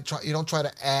not adding. You don't try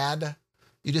to add.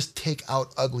 You just take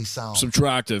out ugly sounds.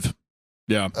 Subtractive.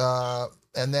 Yeah.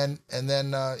 And then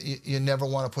you never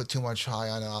want to put too much high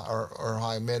on or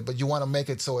high mid, but you want to make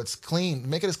it so it's clean.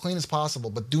 Make it as clean as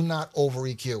possible, but do not over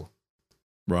EQ.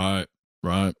 Right.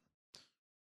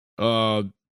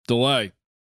 Delay.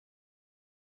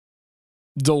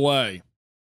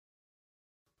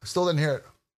 Still didn't hear it.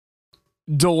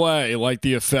 Delay, like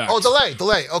the effect. Oh, delay.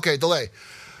 Okay, delay.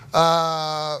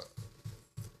 Well,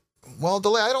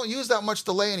 delay. I don't use that much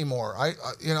delay anymore. I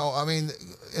mean,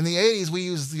 in the 80s we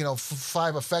used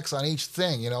 5 effects on each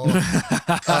thing. But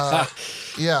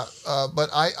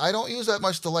I don't use that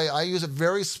much delay. I use it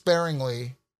very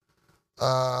sparingly,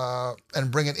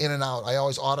 and bring it in and out. I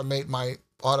always automate. Right.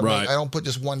 I don't put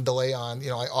just one delay on.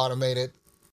 I automate it.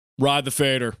 Ride the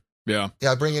fader. Yeah.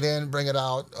 Yeah. Bring it in, bring it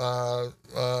out.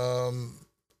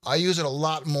 I use it a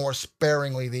lot more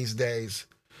sparingly these days.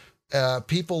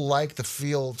 People like to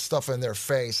feel stuff in their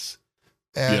face.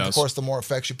 And of course, the more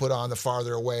effects you put on, the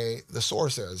farther away the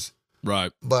source is.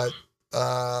 Right. But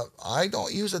I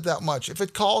don't use it that much. If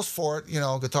it calls for it,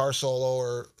 guitar solo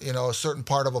or, a certain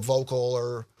part of a vocal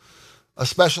or a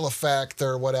special effect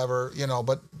or whatever,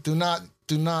 but do not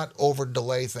over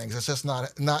delay things. It's just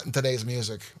not in today's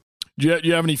music. Do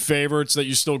you have any favorites that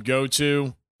you still go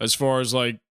to as far as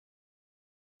like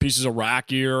pieces of rack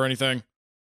gear or anything?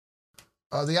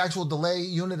 The actual delay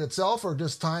unit itself, or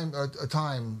just time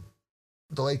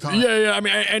delay time? Yeah. I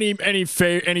mean, any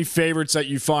favorites that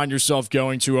you find yourself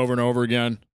going to over and over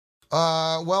again?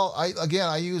 Well,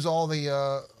 I use all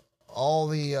the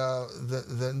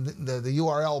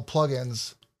URL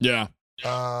plugins. Yeah.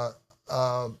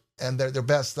 And they're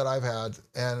best that I've had,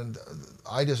 and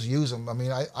I just use them. I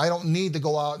mean, I don't need to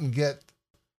go out and get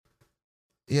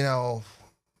 10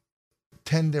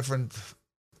 different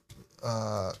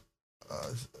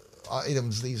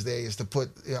items these days to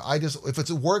put. If it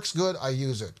works good, I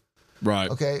use it. Right.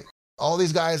 Okay. All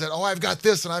these guys that I've got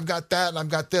this and I've got that and I've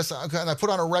got this, and I put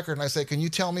on a record and I say, can you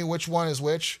tell me which one is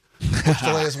which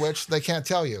delay is which? They can't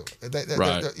tell you.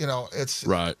 Right. It's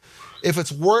right. If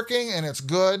it's working and it's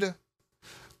good,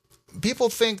 people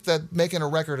think that making a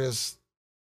record is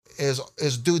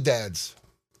doodads.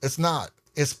 It's not.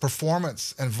 It's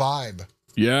performance and vibe.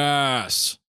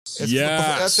 Yes.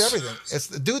 That's everything. It's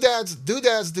the doodads.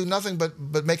 Doodads do nothing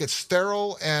but make it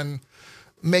sterile and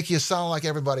make you sound like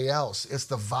everybody else. It's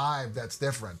the vibe that's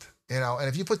different, And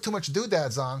if you put too much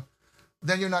doodads on,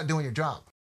 then you're not doing your job.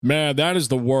 Man, that is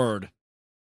the word.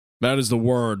 That is the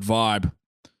word, vibe.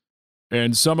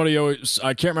 And somebody always,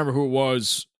 I can't remember who it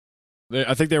was.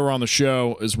 I think they were on the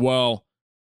show as well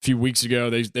a few weeks ago.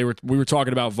 We were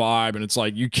talking about vibe, and it's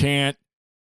like you can't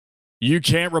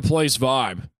replace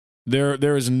vibe.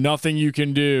 There is nothing you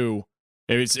can do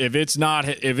if it's not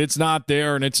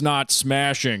there and it's not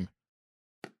smashing.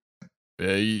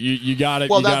 You got to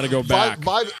go back.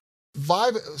 Vibe.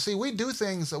 See, we do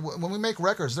things when we make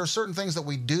records. There's certain things that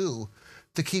we do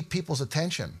to keep people's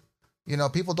attention.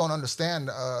 People don't understand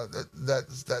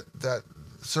that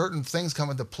certain things come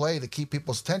into play to keep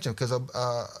people's attention, because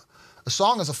a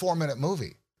song is a 4-minute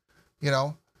movie,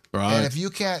 Right. And if you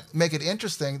can't make it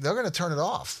interesting, they're going to turn it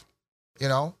off,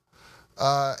 And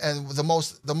the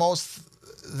most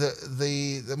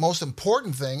the most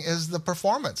important thing is the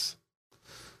performance.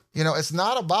 It's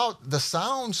not about the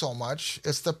sound so much;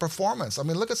 it's the performance. I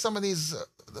mean, look at some of these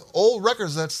old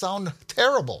records that sound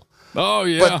terrible. Oh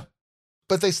yeah.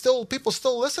 But people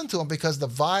still listen to them because the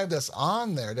vibe that's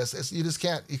on there, you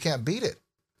can't beat it.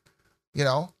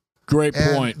 Great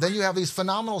And point. then you have these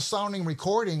phenomenal sounding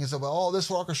recordings of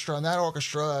this orchestra and that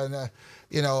orchestra and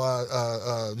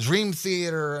Dream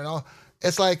Theater and all.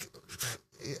 It's like,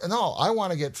 no, I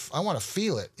want to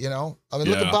feel it. I mean,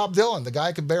 look at Bob Dylan. The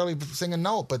guy could barely sing a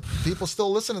note, but people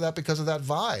still listen to that because of that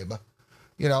vibe.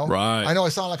 Right. I know I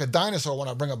sound like a dinosaur when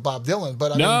I bring up Bob Dylan,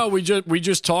 but we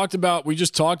just talked about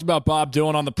Bob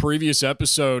Dylan on the previous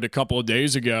episode a couple of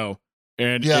days ago,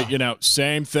 and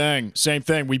same thing.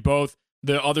 We both,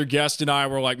 the other guest and I,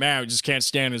 were like, man, we just can't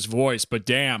stand his voice, but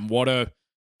damn, what a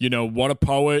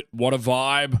poet, what a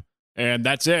vibe, and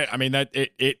that's it. I mean, that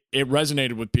it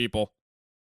resonated with people.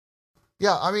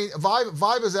 Yeah, I mean,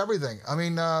 vibe is everything. I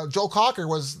mean, Joe Cocker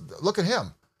look at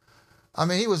him. I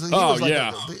mean, he was like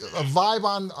a vibe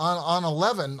on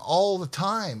 11 all the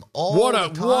time. What a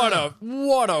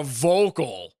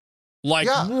vocal.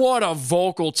 What a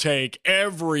vocal take.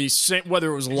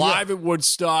 Whether it was live at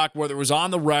Woodstock, whether it was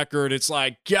on the record, it's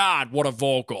like, God, what a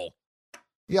vocal.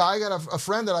 Yeah, I got a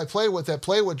friend that I played with that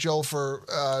played with Joe for,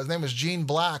 his name was Gene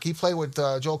Black. He played with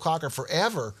Joe Cocker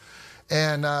forever.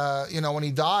 And, when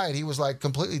he died, he was like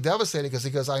completely devastated because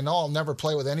he goes, I know I'll never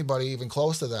play with anybody even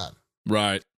close to that.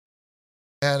 Right.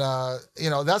 And,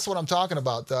 that's what I'm talking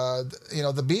about.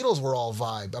 The Beatles were all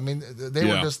vibe. I mean, they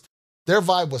were just, their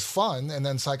vibe was fun and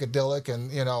then psychedelic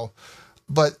and,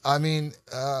 but I mean,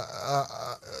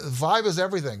 vibe is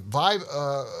everything.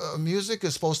 Music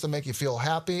is supposed to make you feel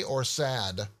happy or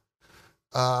sad,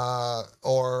 or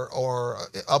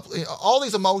all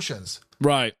these emotions.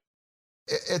 Right.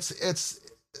 It's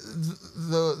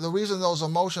the reason those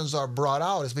emotions are brought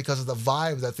out is because of the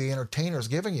vibe that the entertainer is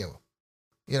giving you,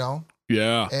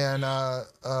 Yeah. And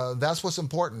that's what's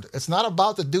important. It's not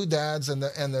about the doodads and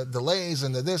the delays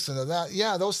and the this and the that.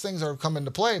 Yeah, those things are come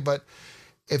into play. But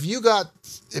if you got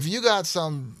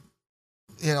some,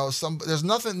 there's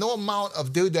no amount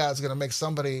of doodads going to make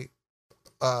somebody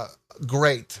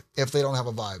great if they don't have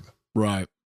a vibe. Right.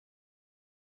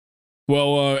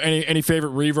 Well, any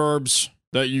favorite reverbs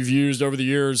that you've used over the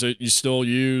years that you still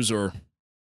use, or?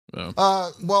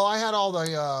 Well, I had all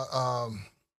the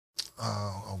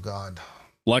oh God.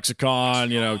 Lexicon,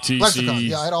 TC. Lexicon,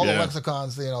 yeah, I had all the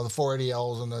Lexicons, the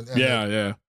 480Ls and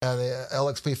the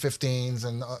LXP15s,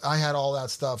 and I had all that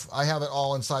stuff. I have it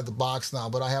all inside the box now,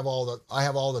 but I have all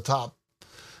the top,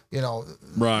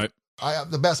 Right. I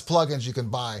have the best plugins you can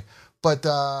buy, but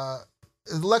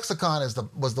Lexicon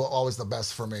was always the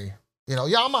best for me.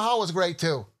 Yamaha was great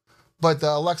too, but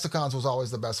Lexicons was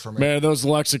always the best for me. Man, those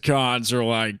Lexicons are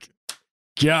like,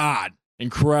 God,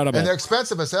 incredible. And they're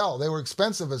expensive as hell. They were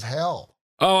expensive as hell.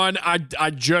 Oh, and I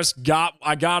got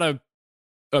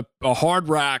a hard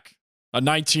rack, a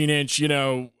 19-inch,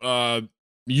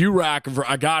 U-rack.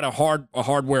 I got a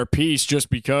hardware piece just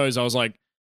because I was like,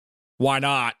 why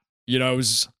not? It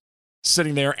was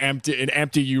sitting there empty. An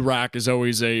empty U-rack is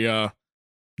always a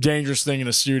dangerous thing in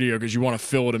the studio because you want to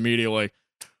fill it immediately.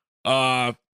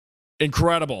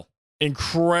 Incredible. And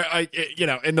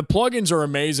the plugins are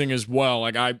amazing as well.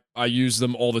 Like I use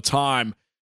them all the time,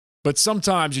 but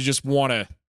sometimes you just want to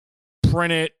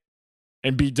print it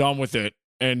and be done with it.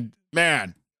 And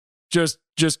man, just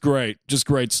great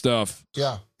stuff.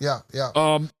 Yeah. No,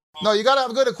 you got to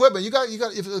have good equipment.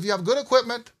 If you have good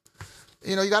equipment,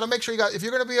 you got to make sure if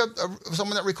you're going to be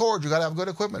someone that records, you got to have good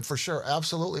equipment for sure.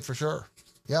 Absolutely, for sure.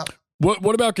 Yeah.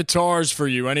 What about guitars for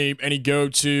you? Any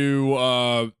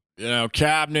go-to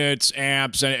cabinets,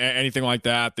 amps, anything like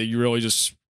that you really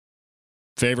just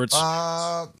favorites?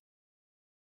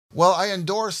 Well, I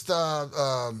endorsed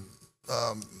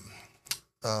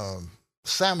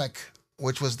Samick,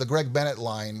 which was the Greg Bennett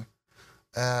line,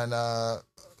 and so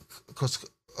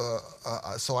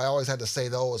I always had to say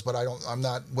those, but I'm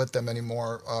not with them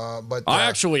anymore. But I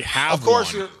actually have. Of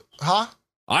course, one.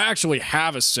 I actually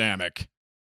have a Samick.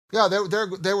 Yeah, they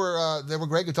were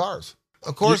great guitars.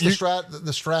 Of course, the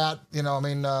Strat.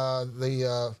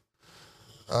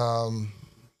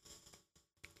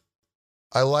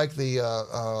 I like the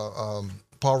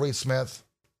Paul Reed Smith.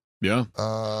 Yeah.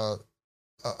 Of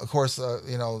course,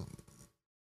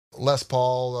 Les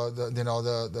Paul.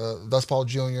 The Les Paul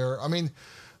Jr. I mean,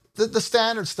 the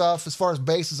standard stuff as far as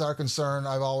basses are concerned.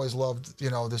 I've always loved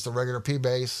just the regular P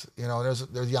bass. There's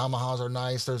Yamahas are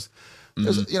nice. There's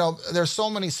so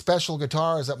many special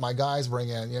guitars that my guys bring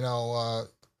in.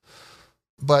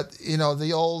 But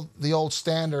the old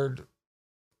standard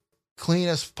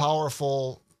cleanest,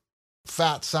 powerful,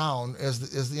 fat sound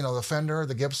is you know, the Fender,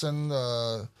 the Gibson,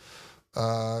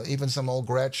 even some old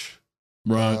Gretsch.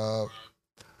 Right.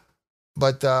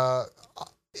 But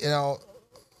you know,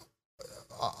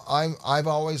 I've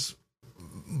always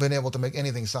been able to make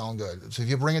anything sound good. So if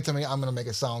you bring it to me, I'm going to make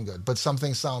it sound good. But some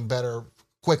things sound better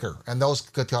quicker, and those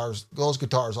guitars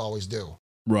always do.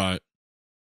 Right.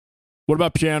 What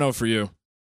about piano for you?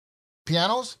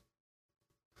 Pianos?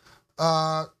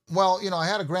 Well, you know, I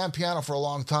had a grand piano for a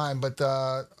long time, but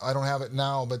I don't have it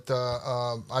now. But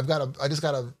I just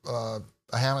got a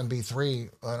Hammond B3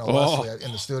 and a Leslie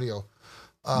in the studio.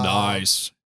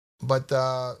 Nice. But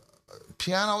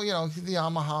piano, you know, the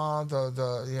Yamaha,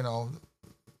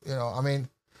 I mean,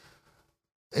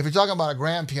 if you're talking about a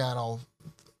grand piano,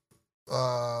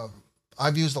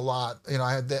 I've used a lot. You know,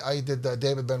 I did the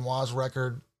David Benoit's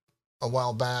record a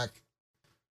while back.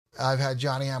 I've had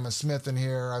Johnny Hammond Smith in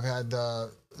here. I've had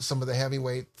some of the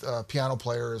heavyweight piano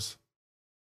players.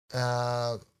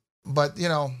 But you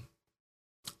know,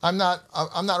 I'm not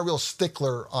a real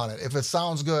stickler on it. If it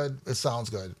sounds good, it sounds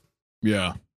good.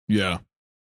 Yeah. Yeah.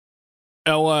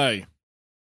 L.A.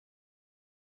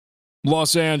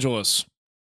 Los Angeles.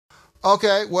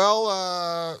 Okay, well,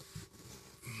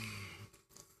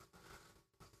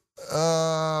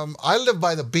 I live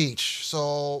by the beach,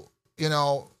 so you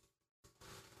know,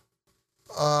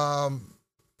 I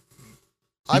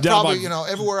probably, you know,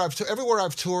 everywhere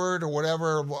I've toured or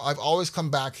whatever, I've always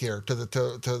come back here to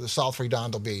the South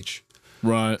Redondo Beach,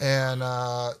 Right. and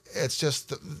it's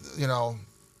just, you know,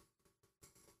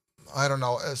 I don't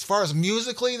know. As far as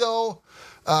musically though,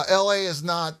 L.A. is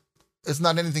not. It's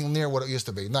not anything near what it used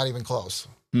to be. Not even close.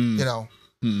 You know,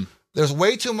 there's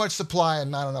way too much supply and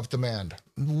not enough demand.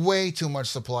 Way too much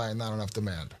supply and not enough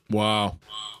demand. Wow.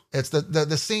 It's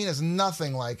the scene is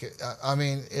nothing like it. I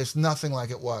mean, it's nothing like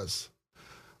it was.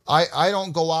 I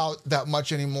don't go out that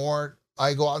much anymore.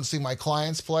 I go out and see my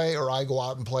clients play, or I go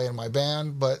out and play in my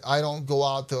band, but I don't go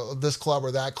out to this club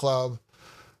or that club.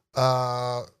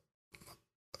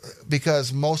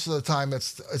 Because most of the time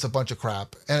it's a bunch of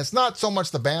crap, and it's not so much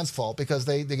the band's fault, because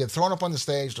they get thrown up on the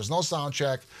stage. There's no sound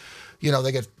check, you know.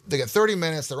 They get 30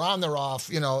 minutes. They're on, they're off.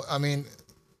 You know, I mean,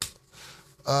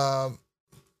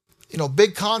 you know,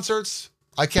 big concerts.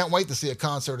 I can't wait to see a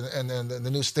concert in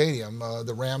the new stadium,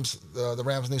 the Rams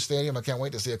new stadium. I can't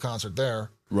wait to see a concert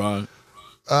there. Right.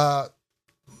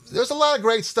 There's a lot of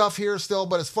great stuff here still,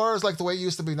 but as far as like the way it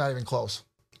used to be, not even close.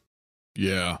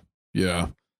 Yeah. Yeah.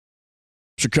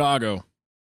 Chicago,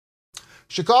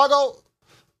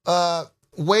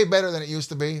 way better than it used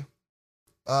to be.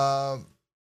 I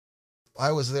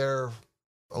was there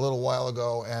a little while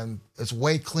ago, and it's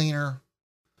way cleaner.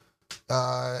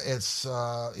 It's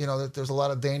you know, there's a lot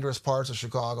of dangerous parts of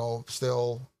Chicago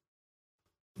still,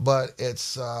 but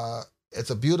it's a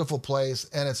beautiful place,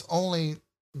 and it's only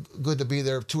good to be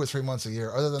there 2 or 3 months a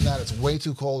year. Other than that, it's way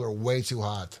too cold or way too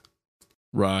hot.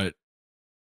 Right.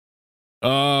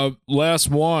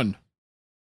 Last one.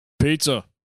 Pizza.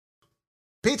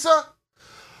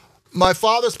 My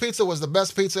father's pizza was the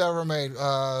best pizza ever made.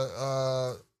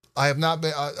 I have not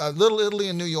been. Little Italy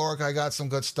in New York, I got some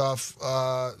good stuff.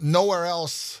 Nowhere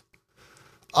else.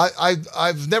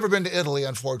 I've never been to Italy,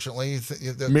 unfortunately.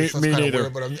 Me neither.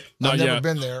 Weird, but I've never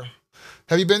been there.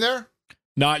 Have you been there?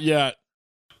 Not yet.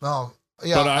 No.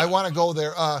 Yeah, I want to go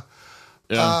there.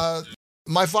 Yeah.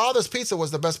 My father's pizza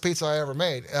was the best pizza I ever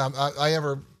made. I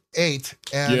ever ate,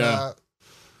 and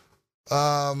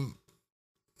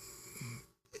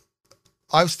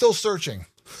I'm still searching.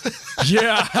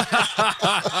 Yeah.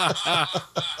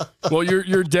 Well,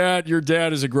 your dad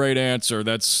is a great answer.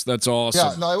 That's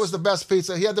awesome. Yeah, no, it was the best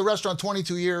pizza. He had the restaurant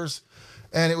 22 years,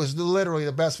 and it was literally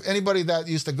the best. Anybody that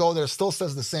used to go there still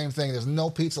says the same thing. There's no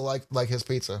pizza like his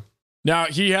pizza. Now,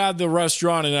 he had the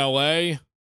restaurant in L.A.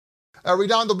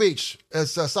 Redondo Beach.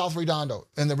 It's South Redondo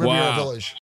in the Riviera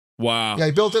Village. Wow. Yeah,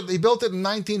 he built it in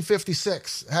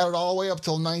 1956. Had it all the way up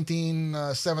till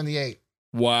 1978.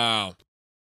 Wow.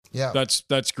 Yeah.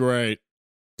 That's great.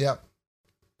 Yep.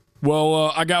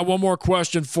 Well, I got one more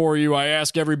question for you. I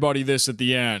ask everybody this at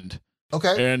the end.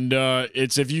 Okay. And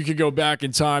it's, if you could go back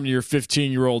in time to your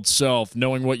 15-year-old self,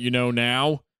 knowing what you know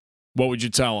now, what would you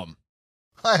tell him?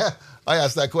 I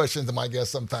ask that question to my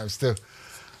guests sometimes too.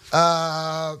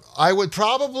 I would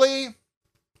probably,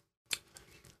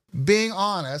 being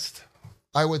honest,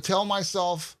 I would tell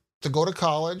myself to go to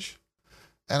college,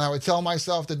 and I would tell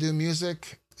myself to do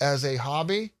music as a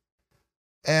hobby,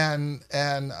 and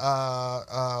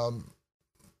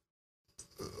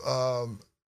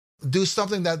do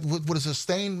something that would have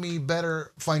sustained me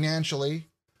better financially.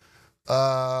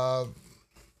 But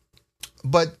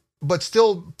but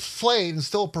still played and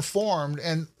still performed,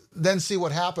 and then see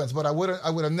what happens. But I would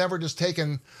have never just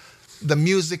taken the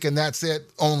music and that's it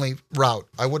only route.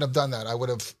 I wouldn't have done that. I would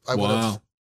have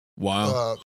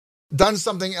done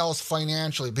something else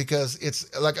financially, because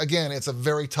it's like, again, it's a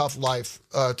very tough life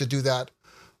to do that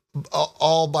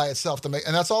all by itself to make,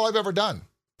 and that's all I've ever done.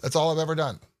 That's all I've ever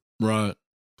done. Right.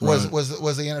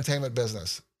 Was the entertainment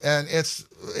business, and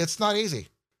it's not easy.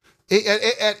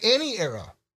 At any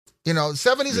era,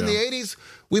 70s and the 80s,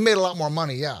 we made a lot more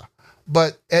money, yeah.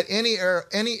 But at any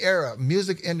era,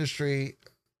 music industry,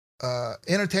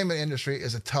 entertainment industry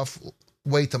is a tough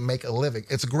way to make a living.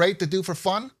 It's great to do for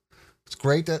fun. It's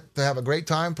great to have a great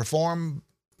time, perform,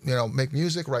 make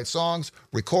music, write songs,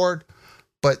 record,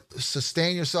 but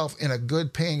sustain yourself in a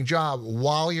good paying job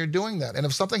while you're doing that. And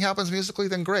if something happens musically,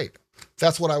 then great.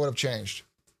 That's what I would have changed.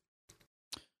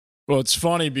 Well, it's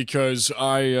funny because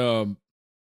I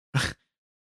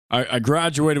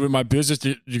graduated with my business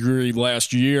degree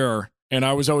last year, and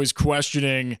I was always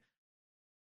questioning,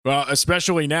 well,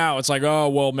 especially now, it's like, oh,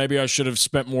 well, maybe I should have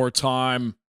spent more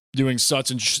time doing such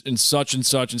and such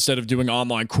instead of doing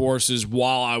online courses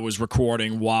while I was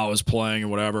recording, while I was playing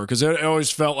and whatever. Because it always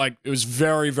felt like it was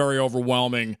very, very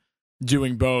overwhelming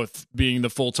doing both, being the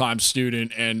full-time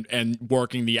student and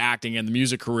working the acting and the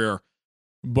music career.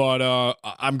 But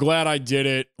I'm glad I did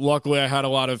it. Luckily, I had a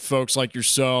lot of folks like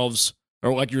yourselves,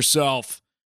 or like yourself,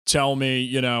 tell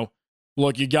me,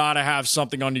 look, you got to have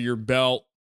something under your belt.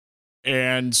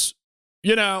 And,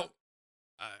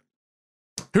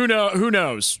 who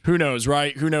knows,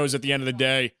 right? Who knows at the end of the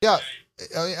day? Yeah,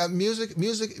 music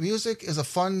is a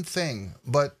fun thing,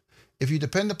 but if you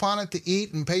depend upon it to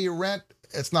eat and pay your rent,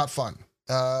 it's not fun.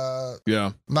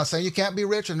 I'm not saying you can't be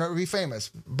rich and never be famous,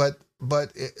 but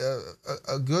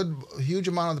a huge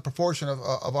amount of the proportion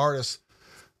of artists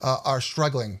are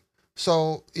struggling.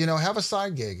 So, have a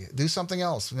side gig, do something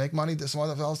else, make money, do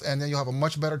something else, and then you'll have a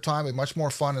much better time, a much more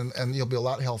fun, and you'll be a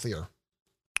lot healthier.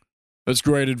 That's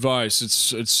great advice.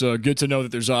 It's good to know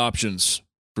that there's options,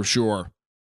 for sure.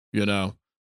 Well,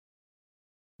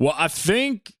 I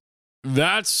think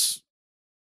that's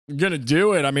going to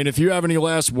do it. I mean, if you have any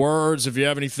last words, if you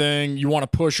have anything you want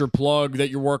to push or plug that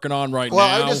you're working on right now.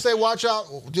 Well, I just say watch out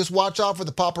for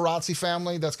the paparazzi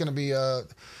family. That's going to be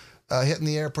hitting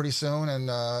the air pretty soon. And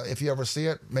if you ever see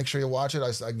it, make sure you watch it.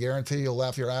 I guarantee you'll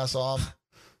laugh your ass off.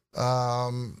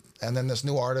 And then this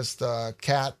new artist,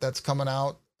 Cat, that's coming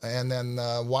out. And then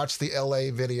watch the LA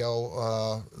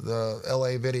video.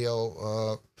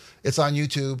 It's on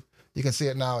YouTube. You can see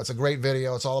it now. It's a great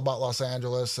video. It's all about Los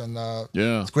Angeles, and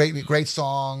it's great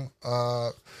song.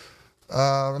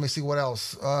 Let me see what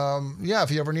else.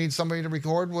 If you ever need somebody to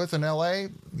record with in LA,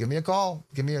 give me a call.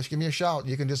 Give me a shout.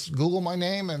 You can just Google my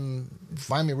name and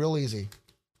find me real easy.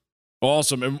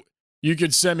 Awesome. And you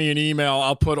could send me an email.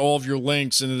 I'll put all of your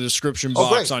links in the description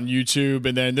box on YouTube,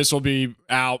 and then this will be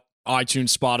out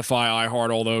iTunes, Spotify,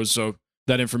 iHeart, all those. So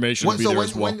that information will be there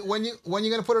as well. When you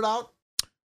going to put it out?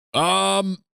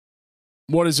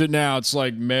 What is it now? It's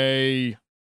like May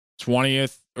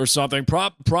 20th or something.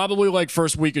 Probably like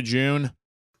first week of June.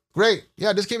 Great.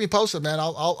 Yeah, just keep me posted, man.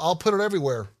 I'll put it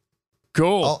everywhere.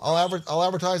 Cool. I'll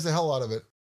advertise the hell out of it.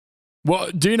 Well,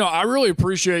 Dino, I really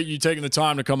appreciate you taking the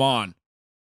time to come on.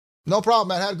 No problem,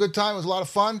 man. Had a good time. It was a lot of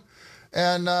fun,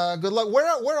 and good luck.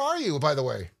 Where are you, by the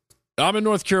way? I'm in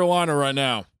North Carolina right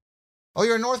now. Oh,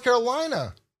 you're in North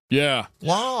Carolina. Yeah.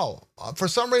 Wow. For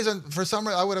some reason,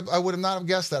 I would have not have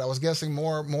guessed that. I was guessing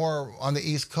more on the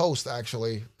East Coast,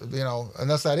 actually.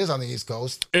 Unless that is on the East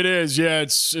Coast. It is. Yeah.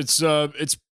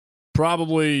 It's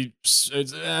probably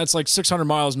it's like 600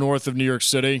 miles north of New York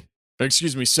City.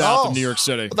 Excuse me, south of New York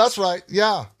City. That's right.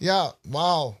 Yeah.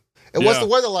 Wow. And what's the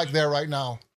weather like there right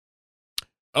now?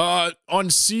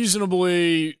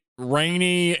 Unseasonably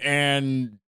rainy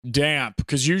and damp,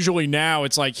 because usually now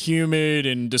it's like humid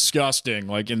and disgusting,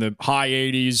 like in the high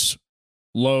 80s,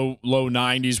 low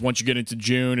 90s once you get into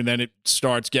June, and then it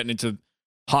starts getting into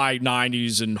high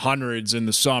 90s and hundreds in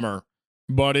the summer.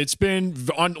 But it's been,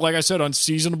 like I said,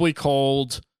 unseasonably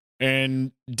cold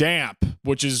and damp,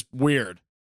 which is weird.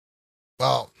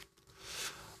 Well,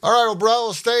 all right, well,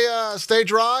 bro, stay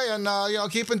dry and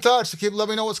keep in touch. Let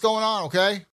me know what's going on,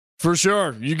 okay? For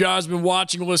sure. You guys have been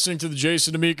watching, listening to the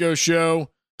Jason Damico Show.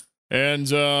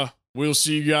 And we'll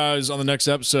see you guys on the next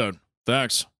episode.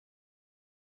 Thanks.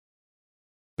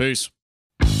 Peace.